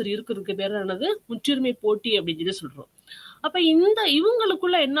ஸ்ட்ரக்சர் இருக்கிறதுக்கு பேர் என்னது, முற்றுரிமை போட்டி அப்படின்னு சொல்லி சொல்றோம். அப்ப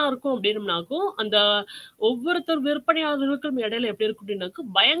இவங்களுக்குள்ள என்ன இருக்கும் அப்படின்னாக்கும் அந்த ஒவ்வொருத்தர் விற்பனையாளர்களுக்கும் இடையில எப்படி இருக்கும்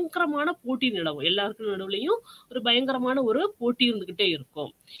அப்படின்னாக்கும் பயங்கரமான போட்டி நிலவும். எல்லாருக்கும் நடுவுலையும் ஒரு பயங்கரமான ஒரு போட்டி இருந்துகிட்டே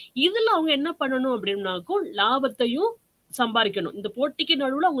இருக்கும். இதுல அவங்க என்ன பண்ணணும் அப்படின்னாக்கும் லாபத்தையும் சம்பாதிக்கணும். இந்த போட்டிக்கு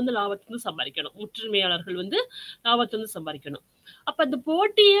நடுவுல அவங்க வந்து லாபத்தை வந்து சம்பாதிக்கணும். முற்றுரிமையாளர்கள் வந்து லாபத்தை வந்து சம்பாதிக்கணும். அப்ப இந்த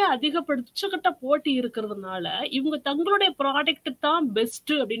போட்டியை அதிகப்படுத்தப்பட்ட போட்டி இருக்கிறதுனால இவங்க தங்களுடைய ப்ராடக்ட் தான்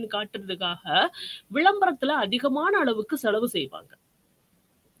பெஸ்ட் அப்படின்னு காட்டுறதுக்காக விளம்பரத்துல அதிகமான அளவுக்கு செலவு செய்வாங்க.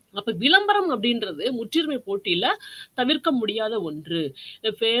 அப்ப விளம்பரம் அப்படின்றது முற்றுரிமை போட்டியில தவிர்க்க முடியாத ஒன்று.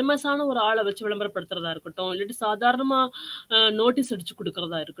 ஃபேமஸான ஒரு ஆளை வச்சு விளம்பரப்படுத்துறதா இருக்கட்டும், இல்லாட்டி சாதாரணமா நோட்டீஸ் அடிச்சு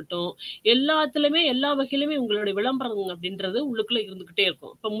கொடுக்கறதா இருக்கட்டும், எல்லாத்துலயுமே எல்லா வகையிலுமே உங்களுடைய விளம்பரம் அப்படின்றது உள்ளுக்குள்ள இருந்துகிட்டே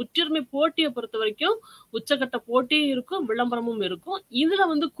இருக்கும். இப்ப முற்றுரிமை போட்டியை பொறுத்த வரைக்கும் உச்சகட்ட போட்டியும் இருக்கும், விளம்பரமும் இருக்கும். இதுல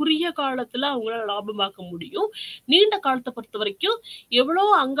வந்து குறுகிய காலத்துல அவங்களால லாபம் பார்க்க முடியும். நீண்ட காலத்தை பொறுத்த வரைக்கும்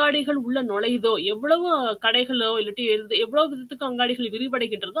எவ்வளவு அங்காடிகள் உள்ள நுழையுதோ, எவ்வளவு கடைகளோ இல்லாட்டி எவ்வளவு விதத்துக்கு அங்காடிகள்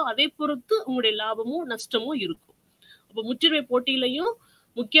விரிவடைகின்றதோ அதை பொறுத்து உங்களுடைய லாபமும் நஷ்டமும் இருக்கும். அப்ப முற்றுரிமை போட்டியிலையும்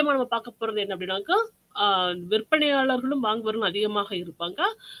முக்கியமா நம்ம பார்க்க போறது என்ன அப்படின்னாக்கா விற்பனையாளர்களும் வாங்குவர்களும் அதிகமாக இருப்பாங்க.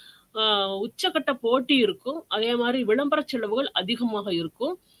 உச்சகட்ட போட்டி இருக்கும். அதே மாதிரி விளம்பர செலவுகள் அதிகமாக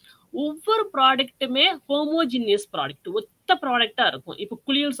இருக்கும். ஒவ்வொரு ப்ராடக்ட்டுமே ஹோமோஜினியஸ் ப்ராடக்ட், ஒத்த ப்ராடக்டா இருக்கும். இப்ப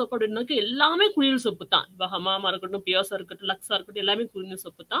குளியல் சோப்பு அப்படின்னாக்க எல்லாமே குளியல் சோப்பு தான். இப்ப ஹமாமா இருக்கட்டும், பியோஸா இருக்கட்டும், லக்ஸா இருக்கட்டும், எல்லாமே குளியல்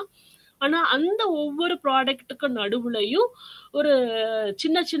சோப்பு தான். ஆனா அந்த ஒவ்வொரு ப்ராடக்ட்டுக்கு நடுவுலையும் ஒரு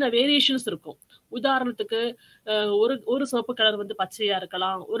சின்ன சின்ன வேரியேஷன்ஸ் இருக்கும். உதாரணத்துக்கு ஒரு சோப்பு கலர் வந்து பச்சையா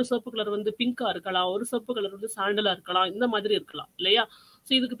இருக்கலாம், ஒரு சோப்பு கலர் வந்து பிங்கா இருக்கலாம், ஒரு சோப்பு கலர் வந்து சாண்டலா இருக்கலாம், இந்த மாதிரி இருக்கலாம் இல்லையா?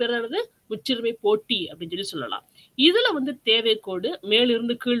 சோ இதுக்கு பேர் என்னது, முற்றுரிமை போட்டி அப்படின்னு சொல்லி சொல்லலாம். இதுல வந்து தேவை கோடு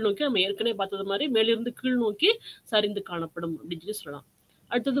மேலிருந்து கீழ் நோக்கி, நம்ம ஏற்கனவே பார்த்தது மாதிரி மேலிருந்து கீழ் நோக்கி சரிந்து காணப்படும் அப்படின்னு சொல்லி சொல்லலாம்.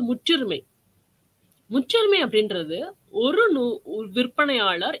 அடுத்தது முற்றுரிமை. முற்றுரிமை அப்படின்றது ஒரு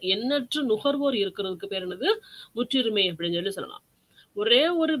விற்பனையாளர் எண்ணற்ற நுகர்வோர் இருக்கிறதுக்கு பேர் என்னது, முற்றுரிமை அப்படின்னு சொல்லி சொல்லலாம். ஒரே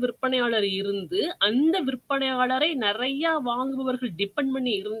ஒரு விற்பனையாளர் இருந்து அந்த விற்பனையாளரை நிறைய வாங்குபவர்கள் டிபெண்ட்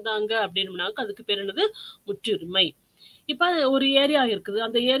பண்ணி இருந்தாங்க அப்படின்னாக்க அதுக்கு பேர் என்னது, முற்றுரிமை. இப்ப ஒரு ஏரியா இருக்குது.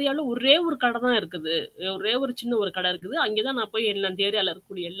 அந்த ஏரியால ஒரே ஒரு கடை தான் இருக்குது. ஒரே ஒரு சின்ன ஒரு கடை இருக்குது. அங்கே தான் நான் போய் அந்த ஏரியால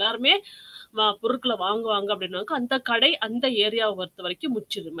இருக்கக்கூடிய எல்லாருமே பொருட்கள வாங்குவாங்க அப்படின்னாக்க, அந்த கடை அந்த ஏரியாவ பொறுத்தவரைக்கும்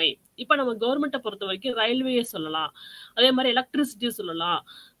முற்றுரிமை. இப்ப நம்ம கவர்மெண்ட்ட பொறுத்தவரைக்கும் ரயில்வேய சொல்லலாம். அதே மாரி எலக்ட்ரிசிட்டி சொல்லலாம்.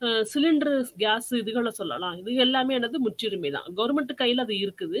 சிலிண்டர், கேஸ் இதுகள சொல்லலாம். இது எல்லாமே என்னது முற்றுரிமை தான். கவர்மெண்ட் கையில அது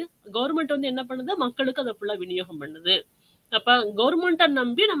இருக்குது. கவர்மெண்ட் வந்து என்ன பண்ணுது? மக்களுக்கு அத ஃபுல்லா விநியோகம் பண்ணுது. அப்ப கவர்மெண்ட்ட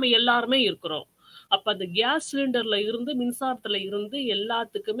நம்பி நம்ம எல்லாருமே இருக்கிறோம். அப்ப அந்த கேஸ் சிலிண்டர்ல இருந்து, மின்சாரத்துல இருந்து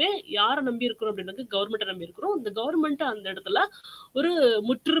எல்லாத்துக்குமே யார நம்பி இருக்கிறோம் அப்படின்னாக்க கவர்மெண்ட்ட நம்பி இருக்கிறோம். இந்த கவர்மெண்ட் அந்த இடத்துல ஒரு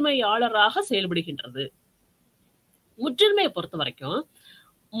முற்றுரிமையாளராக செயல்படுகின்றது. முற்றுரிமைய பொறுத்தவரைக்கும்,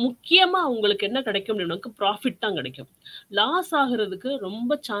 முக்கியமா உங்களுக்கு என்ன கிடைக்கும் அப்படின்னாக்க ப்ராஃபிட் தான் கிடைக்கும். லாஸ் ஆகுறதுக்கு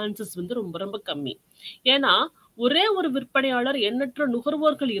ரொம்ப சான்சஸ் வந்து ரொம்ப ரொம்ப கம்மி. ஏன்னா, ஒரே ஒரு விற்பனையாளர் எண்ணற்ற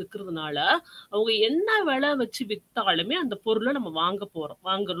நுகர்வோர்கள் இருக்கிறதுனால, அவங்க என்ன விலை வச்சு வித்தாலுமே அந்த பொருள நம்ம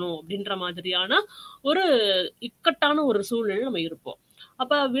வாங்கணும் அப்படின்ற மாதிரியான ஒரு இக்கட்டான ஒரு சூழ்நிலையில நம்ம இருப்போம்.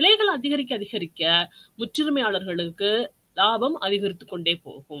 அப்ப விலைகள் அதிகரிக்க அதிகரிக்க முற்றுரிமையாளர்களுக்கு லாபம் அதிகரித்துக் கொண்டே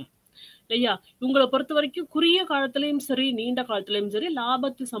போகும். இல்லையா? இவங்கள பொறுத்தவரைக்கும் குறுகிய காலத்திலயும் சரி, நீண்ட காலத்திலயும் சரி,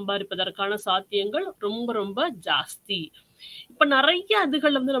 லாபத்தை சம்பாதிப்பதற்கான சாத்தியங்கள் ரொம்ப ரொம்ப ஜாஸ்தி. இப்ப நெறைய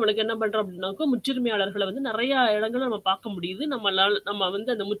இதுகள்ல வந்து நம்மளுக்கு என்ன பண்றோம் அப்படின்னாக்கா, முற்றுரிமையாளர்கள வந்து நெறைய இடங்கள்ல நம்ம பார்க்க முடியுது. நம்ம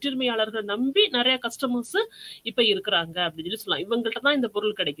வந்து அந்த முற்றுரிமையாளர்கள நம்பி நெறைய கஸ்டமர்ஸ் இப்ப இருக்கிறாங்க அப்படின்னு சொல்லலாம். இவங்கள்ட்ட தான் இந்த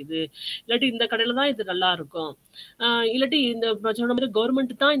பொருள் கிடைக்குது. இல்லாட்டி இந்த கடையில தான் இது நல்லா இருக்கும். இல்லாட்டி இந்த இப்ப சொன்ன மாரி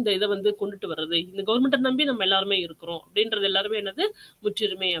கவர்மெண்ட் தான் இந்த இத வந்து கொண்டுட்டு வருது. இந்த கவர்மெண்ட்ட நம்பி நம்ம எல்லாருமே இருக்கிறோம். அப்படின்றது எல்லாருமே என்னது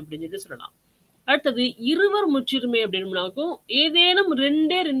முற்றுரிமை அப்படின்னு சொல்லலாம். அடுத்தது இருவர் முற்றுரிமை அப்படின்னாக்கும் ஏதேனும்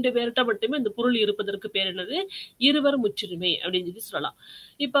 2 பேர்கிட்ட மட்டுமே இந்த பொருள் இருப்பதற்கு பேர் என்னது? இருவர் முற்றுரிமை அப்படின்னு சொல்லலாம்.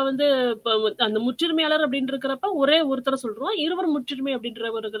 இப்ப வந்து அந்த முற்றுரிமையாளர் அப்படின்னு இருக்கிறப்ப ஒரே ஒருத்தர சொல்றோம். இருவர் முற்றுரிமை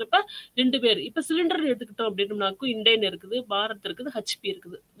அப்படின்றவர் இருக்கிறப்ப 2 பேர். இப்ப சிலிண்டர் எடுத்துக்கிட்டோம் அப்படின்னாக்கும் இண்டேன் இருக்குது, பாரத் இருக்குது, ஹெச்பி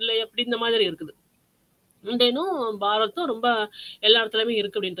இருக்குது. இல்ல அப்படி இந்த மாதிரி இருக்குது. இண்டேனும் பாரத்தும் ரொம்ப எல்லா இடத்துலயுமே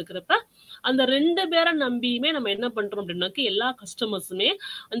இருக்கு அப்படின்னு இருக்கிறப்ப அந்த 2 பேரை நம்பியுமே நம்ம என்ன பண்றோம் அப்படின்னாக்க எல்லா கஸ்டமர்ஸுமே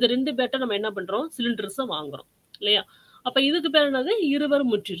அந்த 2 பேர்ட்ட நம்ம என்ன பண்றோம்? சிலிண்டர்ஸ வாங்குறோம் இல்லையா? அப்ப இதுக்கு பேர் என்னது? இருவர்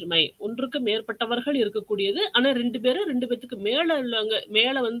முற்றுரிமை. ஒன்றுக்கு மேற்பட்டவர்கள் இருக்கக்கூடியது. ஆனா 2 பேத்துக்கு மேல உள்ளவங்க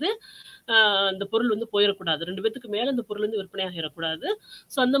மேல வந்து அந்த பொருள் வந்து போயிடக்கூடாது. 2 பேத்துக்கு மேல இந்த பொருள் வந்து விற்பனை ஆகிடக்கூடாது.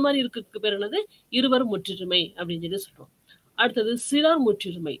 சோ அந்த மாதிரி இருக்கிறதுக்கு பேர் என்னது? இருவர் முற்றுரிமை அப்படின்னு சொல்லி சொல்றோம். அடுத்தது சிலர்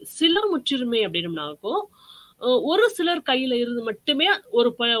முற்றுரிமை. சிலர் முற்றுரிமை அப்படின்னம்னாக்கும் ஒரு சிலர் கையில இருந்து மட்டுமே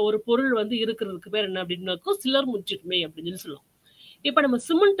ஒரு பொருள் வந்து இருக்கிறதுக்கு பேர் என்ன அப்படின்னாக்கும் சிலர் முற்றுரிமை அப்படின்னு சொல்லி சொல்லலாம். இப்ப நம்ம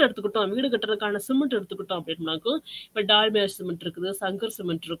சிமெண்ட் எடுத்துக்கிட்டோம், வீடு கட்டுறதுக்கான சிமெண்ட் எடுத்துக்கிட்டோம் அப்படின்னாக்கும் இப்ப டால்மியா சிமெண்ட் இருக்குது, சங்கர்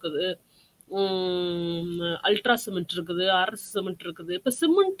சிமெண்ட் இருக்குது, அல்ட்ரா சிமெண்ட் இருக்குது, அரசு சிமெண்ட் இருக்குது. இப்ப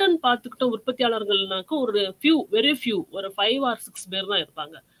சிமெண்ட்ன்னு பாத்துக்கிட்டோம் உற்பத்தியாளர்கள்னாக்கும் ஒரு வெரி ஃபியூ ஒரு 5 or 6 பேர் தான்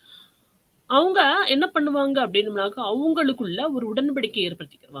இருப்பாங்க. அவங்க என்ன பண்ணுவாங்க அப்படின்னாக்க அவங்களுக்குள்ள ஒரு உடன்படிக்கை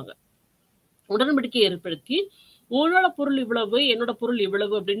ஏற்படுத்திக்கிடுவாங்க. உடன்படிக்கை ஏற்படுத்தி உன்னோட பொருள் இவ்வளவு, என்னோட பொருள்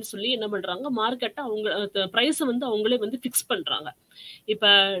இவ்வளவு அப்படின்னு சொல்லி என்ன பண்றாங்க? மார்க்கெட்ட அவங்க பிரைஸ வந்து அவங்களே வந்து ஃபிக்ஸ் பண்றாங்க. இப்ப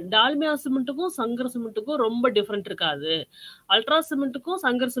டால்மியா சிமெண்ட்டுக்கும் சங்கர் சிமெண்ட்டுக்கும் ரொம்ப டிஃபரெண்ட் இருக்காது. அல்ட்ரா சிமெண்ட்டுக்கும்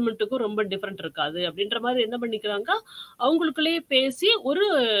சங்கர் சிமெண்ட்டுக்கும் ரொம்ப டிஃபரெண்ட் இருக்காது. அப்படின்ற மாதிரி என்ன பண்ணிக்கிறாங்க? அவங்களுக்குள்ளேயே பேசி ஒரு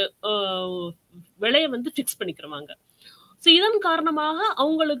விலைய வந்து ஃபிக்ஸ் பண்ணிக்கிறவாங்க. இதன் காரணமாக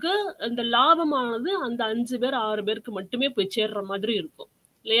அவங்களுக்கு அந்த லாபமானது அந்த 5 பேர் 6 பேருக்கு மட்டுமே போய் சேர்ற மாதிரி இருக்கும்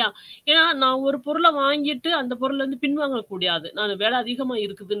இல்லையா? ஏன்னா நான் ஒரு பொருளை வாங்கிட்டு அந்த பொருள் வந்து பின்வாங்க கூடாது. நான் விலை அதிகமா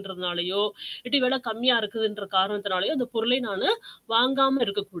இருக்குதுன்றதுனாலயோ இல்லாட்டி விலை கம்மியா இருக்குதுன்ற காரணத்தினாலயோ அந்த பொருளை நான் வாங்காம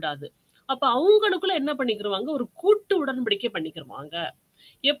இருக்கக்கூடாது. அப்ப அவங்களுக்குள்ள என்ன பண்ணிக்கிருவாங்க? ஒரு கூட்டு உடன்படிக்கை பண்ணிக்கிருவாங்க.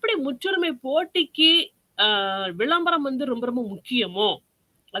 எப்படி முற்றுரிமை போட்டிக்கு விளம்பரம் வந்து ரொம்ப ரொம்ப முக்கியமோ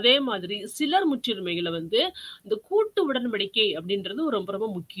அதே மாதிரி சிலர் முற்றுரிமைகளை வந்து இந்த கூட்டு உடன்படிக்கை அப்படின்றது ரொம்ப ரொம்ப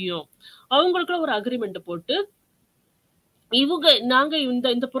முக்கியம். அவங்களுக்குள்ள ஒரு அக்ரிமெண்ட் போட்டு நாங்க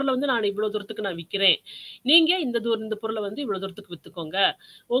இந்த பொருளை வந்து நான் இவ்வளவு தூரத்துக்கு நான் விக்கிறேன், நீங்க இந்த பொருளை வந்து இவ்வளவு தூரத்துக்கு வித்துக்கோங்க,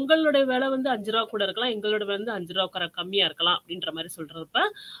 உங்களுடைய விலை வந்து 5 ரூபா கூட இருக்கலாம், எங்களோட வந்து 5 ரூபா கம்மியா இருக்கலாம் அப்படின்ற மாதிரி சொல்றப்ப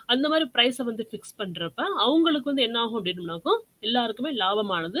அந்த மாதிரி பிரைஸை வந்து பிக்ஸ் பண்றப்ப அவங்களுக்கு வந்து என்ன ஆகும் அப்படின்னாக்கும் எல்லாருக்குமே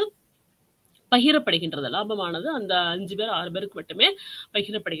லாபமானது பகிரப்படுகின்றது. லாபமானது அந்த 5 பேர் 6 பேருக்கு மட்டுமே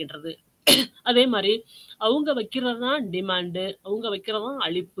பகிரப்படுகின்றது. அதே மாதிரி அவங்க வைக்கிறதுதான் டிமாண்டு, அவங்க வைக்கிறதுதான்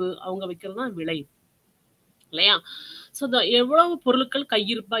அளிப்பு, அவங்க வைக்கிறதுதான் விலை இல்லையா? சோ எவ்வளவு பொருட்கள்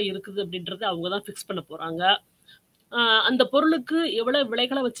கையிருப்பா இருக்குது அப்படின்றது அவங்கதான் பிக்ஸ் பண்ண போறாங்க. அந்த பொருளுக்கு எவ்வளவு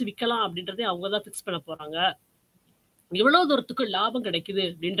விலைகளை வச்சு விற்கலாம் அப்படின்றதே அவங்கதான் பிக்ஸ் பண்ண போறாங்க. எவ்வளவு தூரத்துக்கு லாபம் கிடைக்குது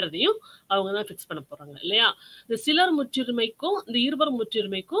அப்படின்றதையும் அவங்கதான் பிக்ஸ் பண்ண போறாங்க இல்லையா? இந்த சிலர் முற்றுரிமைக்கும் இந்த இருவர்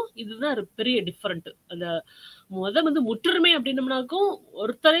முற்றுரிமைக்கும் இதுதான் பெரிய டிஃபரெண்ட். அந்த வந்து முற்றுரிமை அப்படின்னம்னாக்கும்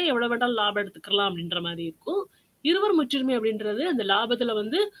ஒருத்தரே எவ்வளவு வேண்டாலும் லாபம் எடுத்துக்கலாம் அப்படின்ற மாதிரி இருக்கும். இருவர் முற்றுரிமை அப்படின்றது அந்த லாபத்துல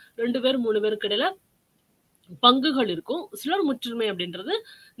வந்து 2 பேர் 3 பேருக்கு இடையில பங்குகள் இருக்கும். சிலர் முற்றுரிமை அப்படின்றது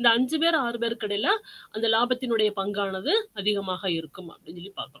இந்த 5 பேர் 6 பேருக்கு இடையில அந்த லாபத்தினுடைய பங்கானது அதிகமாக இருக்கும் அப்படின்னு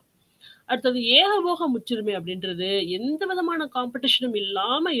சொல்லி பார்க்கிறோம். அடுத்தது ஏகபோக முற்றுரிமை அப்படின்றது எந்த விதமான காம்படிஷனும்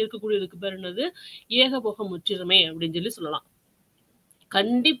இல்லாம இருக்கக்கூடியதுக்கு பேர் என்னது? ஏகபோக முற்றுரிமை அப்படின்னு சொல்லி சொல்லலாம்.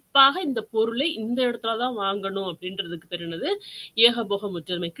 கண்டிப்பாக இந்த பொருளை இந்த இடத்துல தான் வாங்கணும் அப்படின்றதுக்கு பேர் என்னது? ஏகபோக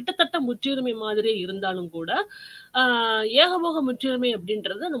முற்றுரிமை. கிட்டத்தட்ட முற்றுரிமை மாதிரியே இருந்தாலும் கூட ஏகபோக முற்றுரிமை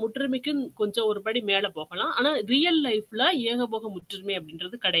அப்படின்றது அந்த முற்றுரிமைக்கு கொஞ்சம் ஒரு படி மேல போகலாம். ஆனா ரியல் லைஃப்ல ஏகபோக முற்றுரிமை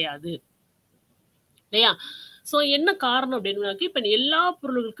அப்படின்றது கிடையாது இல்லையா? சோ என்ன காரணம் அப்படின்னாக்கா இப்ப எல்லா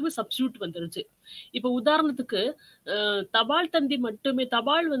பொருள்களுக்குமே சப்ஸ்டியூட் வந்துருச்சு. இப்ப உதாரணத்துக்கு தபால் தந்தி மட்டுமே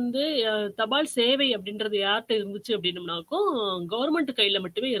தபால் சேவை அப்படின்றது யார்கிட்ட இருந்துச்சு அப்படின்னம்னாக்கும் கவர்மெண்ட் கையில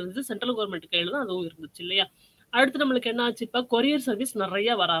மட்டுமே இருந்துச்சு. சென்ட்ரல் கவர்மெண்ட் கையில தான் அதுவும் இருந்துச்சு இல்லையா? அடுத்து நம்மளுக்கு என்ன ஆச்சு? இப்ப கொரியர் சர்வீஸ்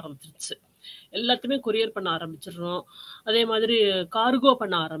நிறைய வர ஆரம்பிச்சிருச்சு. எல்லாத்தையுமே கொரியர் பண்ண ஆரம்பிச்சிடுறோம். அதே மாதிரி கார்கோ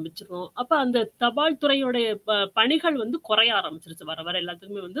பண்ண ஆரம்பிச்சிடுறோம். அப்ப அந்த தபால் துறையோடைய பணிகள் குறைய ஆரம்பிச்சிருச்சு. வர வர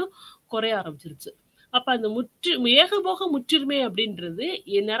எல்லாத்துக்குமே குறைய ஆரம்பிச்சிருச்சு. அப்ப அந்த ஏகபோக முற்றுரிமை அப்படின்றது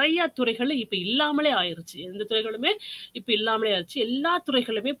நிறைய துறைகள் இப்ப இல்லாமலே ஆயிருச்சு. எந்த துறைகளுமே இப்ப இல்லாமலே ஆயிருச்சு. எல்லா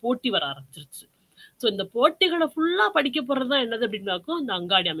துறைகளுமே போட்டி வர ஆரம்பிச்சிருச்சு. சோ இந்த போட்டிகளை ஃபுல்லா படிக்க போறதுதான் என்னது அப்படின்னாக்கும் இந்த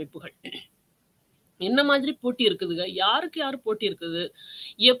அங்காடி அமைப்புகள். என்ன மாதிரி போட்டி இருக்குதுங்க? யாருக்கு யாரு போட்டி இருக்குது?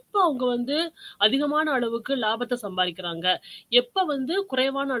 எப்ப அவங்க அதிகமான அளவுக்கு லாபத்தை சம்பாதிக்கிறாங்க, எப்ப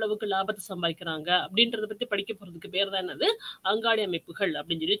குறைவான அளவுக்கு லாபத்தை சம்பாதிக்கிறாங்க அப்படின்றத பத்தி படிக்க போறதுக்கு பேர் தான் என்னது? அங்காடி அமைப்புகள்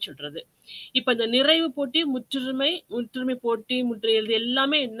அப்படின்னு சொல்லி சொல்றது. இப்ப இந்த நிறைவு போட்டி, முற்றுரிமை போட்டி, இது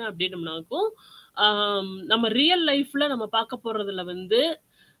எல்லாமே என்ன அப்படின்னம்னாக்கும் நம்ம ரியல் லைஃப்ல நம்ம பார்க்க போறதுல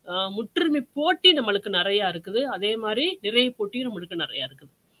முற்றுரிமை போட்டி நம்மளுக்கு நிறைய இருக்குது. அதே மாதிரி நிறைவு போட்டியும் நம்மளுக்கு நிறைய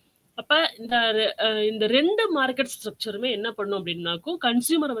இருக்குது. அப்ப இந்த 2 மார்க்கெட் ஸ்ட்ரக்சருமே என்ன பண்ணும் அப்படின்னாக்கும்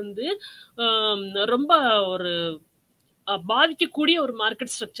கன்சியூமர் ரொம்ப ஒரு பாதிக்கக்கூடிய ஒரு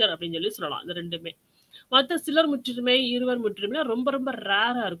மார்க்கெட் ஸ்ட்ரக்சர் அப்படின்னு சொல்லி சொல்லலாம். இந்த ரெண்டுமே மற்ற சிலர் முற்றுரிமை, இருவர் முற்றுரிமை ரொம்ப ரொம்ப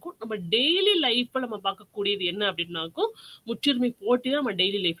ரேரா இருக்கும். நம்ம டெய்லி லைஃப்ல நம்ம பார்க்கக்கூடியது என்ன அப்படின்னாக்கும் முற்றுரிமை போட்டி தான் நம்ம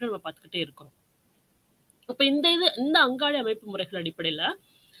டெய்லி லைஃப்ல நம்ம பார்த்துக்கிட்டே இருக்கோம். அப்ப இந்த அங்காடி அமைப்பு முறைகள் அடிப்படையில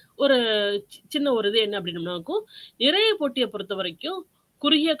ஒரு சின்ன ஒரு இது என்ன அப்படின்னம்னாக்கும் நிறைய போட்டியை பொறுத்த வரைக்கும்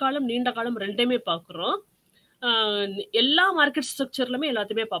குறுகிய காலம் நீண்ட காலம் ரெண்டையுமே பார்க்குறோம். எல்லா மார்க்கெட் ஸ்ட்ரக்சர்லுமே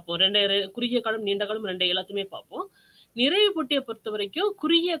எல்லாத்தையுமே பார்ப்போம். குறுகிய காலம் நீண்ட காலம் எல்லாத்தையுமே பார்ப்போம். நிறைய போட்டியை பொறுத்த வரைக்கும்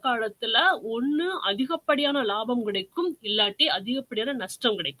குறுகிய காலத்துல ஒண்ணு அதிகப்படியான லாபம் கிடைக்கும், இல்லாட்டி அதிகப்படியான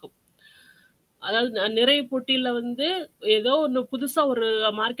நஷ்டம் கிடைக்கும். அதாவது நிறைய போட்டியில ஏதோ ஒண்ணு புதுசா ஒரு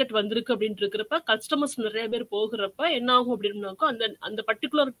மார்க்கெட் வந்திருக்கு அப்படின்னு இருக்கிறப்ப கஸ்டமர்ஸ் நிறைய பேர் போகிறப்ப என்ன ஆகும் அப்படின்னாக்கோ அந்த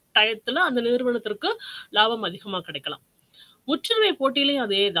பர்டிகுலர் டயத்துல அந்த நிறுவனத்திற்கு லாபம் அதிகமா கிடைக்கலாம். முற்றுரிமை போட்டியிலையும்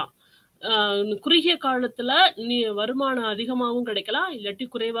அதேதான். குறுகிய காலத்துல வருமானம் அதிகமாகவும் கிடைக்கலாம், இல்லாட்டி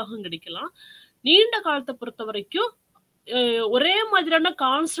குறைவாகவும் கிடைக்கலாம். நீண்ட காலத்தை பொறுத்த வரைக்கும் ஒரே மாதிரியான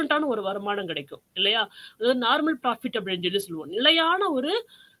கான்ஸ்டன்டான ஒரு வருமானம் கிடைக்கும் இல்லையா? அதாவது நார்மல் ப்ராஃபிட் அப்படின்னு சொல்லி சொல்லுவோம். நிலையான ஒரு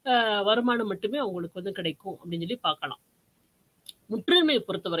வருமானம் மட்டுமே அவங்களுக்கு கிடைக்கும் அப்படின்னு சொல்லி பார்க்கலாம். முற்றுரிமையை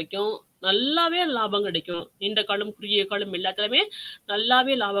பொறுத்த வரைக்கும் நல்லாவே லாபம் கிடைக்கும். நீண்ட காலம் குறுகிய காலம் எல்லாத்துலயுமே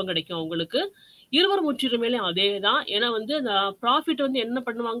நல்லாவே லாபம் கிடைக்கும் அவங்களுக்கு. இருவர் முற்றுரிமையிலும் அதே தான். ஏன்னா இந்த ப்ராஃபிட் என்ன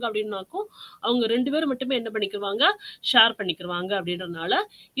பண்ணுவாங்க அப்படின்னாக்கும் அவங்க 2 பேரும் மட்டுமே என்ன பண்ணிக்குவாங்க? ஷேர் பண்ணிக்குவாங்க. அப்படின்றதுனால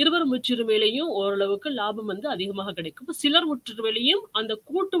இருவர் முற்றுரிமையிலையும் ஓரளவுக்கு லாபம் அதிகமாக கிடைக்கும். சிலர் முற்றுரிமையிலையும் அந்த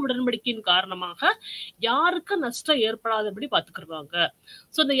கூட்டு உடன்படிக்கையின் காரணமாக யாருக்கு நஷ்டம் ஏற்படாதபடி பார்த்துக்கிடுவாங்க.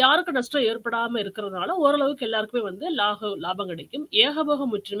 ஸோ இந்த யாருக்கு நஷ்டம் ஏற்படாம இருக்கிறதுனால ஓரளவுக்கு எல்லாருக்குமே லாபம் கிடைக்கும். ஏகபோக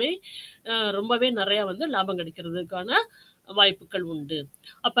முற்றுரிமை ரொம்பவே நிறைய லாபம் கிடைக்கிறதுக்கான வாய்ப்புகள் உண்டு.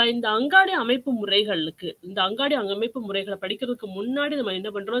 அப்ப இந்த அங்காடி அமைப்பு முறைகளை படிக்கிறதுக்கு முன்னாடி நம்ம என்ன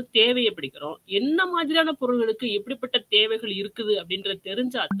பண்றோம்? தேவையை படிக்கிறோம். என்ன மாதிரியான பொருள்களுக்கு எப்படிப்பட்ட தேவைகள் இருக்குது அப்படின்றது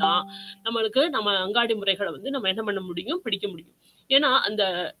தெரிஞ்சாதான் நம்ம அங்காடி முறைகளை நம்ம என்ன பண்ண முடியும்? படிக்க முடியும். ஏன்னா அந்த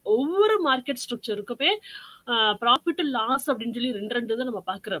ஒவ்வொரு மார்க்கெட் ஸ்ட்ரக்சருக்குமே ப்ராஃபிட் லாஸ் அப்படின்னு சொல்லி ரெண்டு தான் நம்ம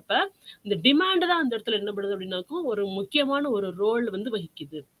பாக்குறப்ப இந்த டிமாண்ட் தான் அந்த இடத்துல என்ன பண்ணுது அப்படின்னாக்கும் ஒரு முக்கியமான ஒரு ரோல்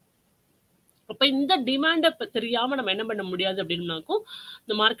வகிக்குது. அப்ப இந்த டிமாண்ட தெரியாம நம்ம என்ன பண்ண முடியாது அப்படின்னாக்கும்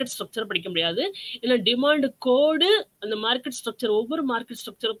இந்த மார்க்கெட் ஸ்ட்ரக்சர் படிக்க முடியாது. ஏன்னா டிமாண்ட் கோடு அந்த மார்க்கெட் ஸ்ட்ரக்சர் ஒவ்வொரு மார்க்கெட்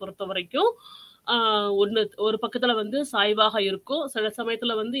ஸ்ட்ரக்சரை பொறுத்த வரைக்கும் ஒரு பக்கத்துல சாய்வாக இருக்கும், சில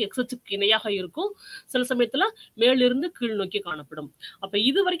சமயத்துல எக்ஸச்சுக்கு இணையாக இருக்கும், சில சமயத்துல மேலிருந்து கீழ் நோக்கி காணப்படும். அப்ப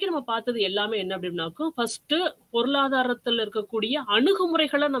இது வரைக்கும் நம்ம பார்த்தது எல்லாமே என்ன அப்படின்னாக்கும் ஃபர்ஸ்ட் பொருளாதாரத்துல இருக்கக்கூடிய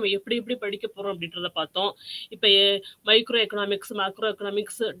அணுகுமுறைகளை நம்ம எப்படி படிக்க போறோம் அப்படின்றத பார்த்தோம். இப்ப micro economics, macro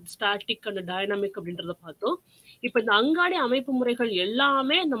economics, static and dynamic அப்படின்றத பார்த்தோம். இப்ப இந்த அங்காடி அமைப்பு முறைகள்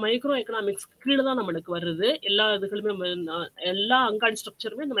எல்லாமே இந்த மைக்ரோ எக்கனாமிக்ஸ் கீழே தான் நம்மளுக்கு வருது. எல்லா இதுகளுமே எல்லா அங்காடி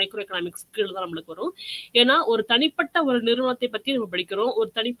ஸ்ட்ரக்சருமே இந்த மைக்ரோ எக்கனாமிக்ஸ் கீழே தான் நம்மளுக்கு வரும். ஏன்னா ஒரு தனிப்பட்ட ஒரு நிறுவனத்தை பத்தி நம்ம படிக்கிறோம், ஒரு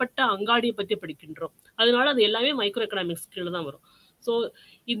தனிப்பட்ட அங்காடியை பத்தி படிக்கின்றோம். அதனால அது எல்லாமே மைக்ரோ எக்கனாமிக்ஸ் கீழே தான் வரும். ஸோ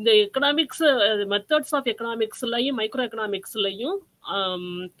இந்த economics methods of எக்கனாமிக்ஸ்லையும் micro எக்கனாமிக்ஸ்லையும்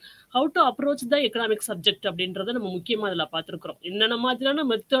how to approach the economic subject அப்படின்றத நம்ம முக்கியமாக அதில் பார்த்துருக்குறோம். என்னென்ன மாதிரியான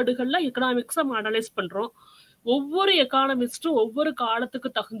மெத்தடுகளில் எக்கனாமிக்ஸை நம்ம அனலைஸ் பண்ணுறோம். ஒவ்வொரு எக்கானமிஸ்டும் ஒவ்வொரு காலத்துக்கு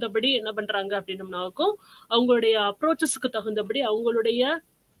தகுந்தபடி என்ன பண்றாங்க அப்படின்னம்னாக்கும் அவங்களுடைய அப்ரோச்சஸ்க்கு தகுந்தபடி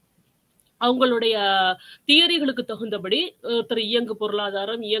அவங்களுடைய தியரிகளுக்கு தகுந்தபடி ஒருத்தர் இயங்கு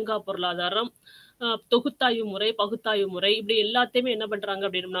பொருளாதாரம், இயங்கா பொருளாதாரம், தொகுத்தாய்வு முறை, பகுத்தாய்வு முறை, இப்படி எல்லாத்தையுமே என்ன பண்றாங்க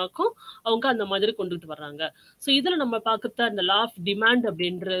அப்படின்னாக்கும் அவங்க அந்த மாதிரி கொண்டுட்டு வர்றாங்க. ஸோ இதுல நம்ம பார்க்கத்த இந்த லா ஆஃப் டிமாண்ட்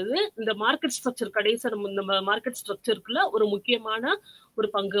அப்படின்றது இந்த மார்க்கெட் ஸ்ட்ரக்சர் கடைசி நம்ம மார்க்கெட் ஸ்ட்ரக்சருக்குள்ள ஒரு முக்கியமான ஒரு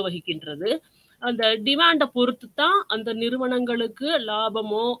பங்கு வகிக்கின்றது. அந்த டிமாண்டை பொறுத்து தான் அந்த நிறுவனங்களுக்கு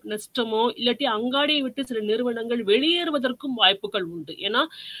லாபமோ நஷ்டமோ இல்லாட்டி அங்காடியை விட்டு சில நிறுவனங்கள் வெளியேறுவதற்கும் வாய்ப்புகள் உண்டு. ஏன்னா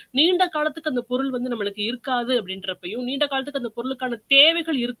நீண்ட காலத்துக்கு அந்த பொருள் வந்து நம்மளுக்கு இருக்காது அப்படின்றப்பையும், நீண்ட காலத்துக்கு அந்த பொருளுக்கான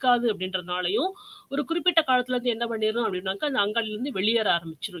தேவைகள் இருக்காது அப்படின்றதுனாலையும் ஒரு குறிப்பிட்ட காலத்துல இருந்து என்ன பண்ணிடும் அப்படின்னாக்கா அந்த அங்காடியில இருந்து வெளியேற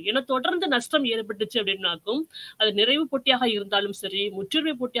ஆரம்பிச்சிடும். ஏன்னா தொடர்ந்து நஷ்டம் ஏற்பட்டுச்சு அப்படின்னாக்கும் அது நிறைவு போட்டியாக இருந்தாலும் சரி,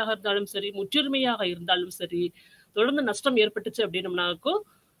 முற்றுரிமை போட்டியாக இருந்தாலும் சரி, முற்றுரிமையாக இருந்தாலும் சரி, தொடர்ந்து நஷ்டம் ஏற்பட்டுச்சு அப்படின்னம்னாக்கும்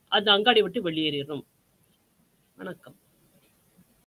அந்த அங்காடி விட்டு வெளியேறிடும். வணக்கம்.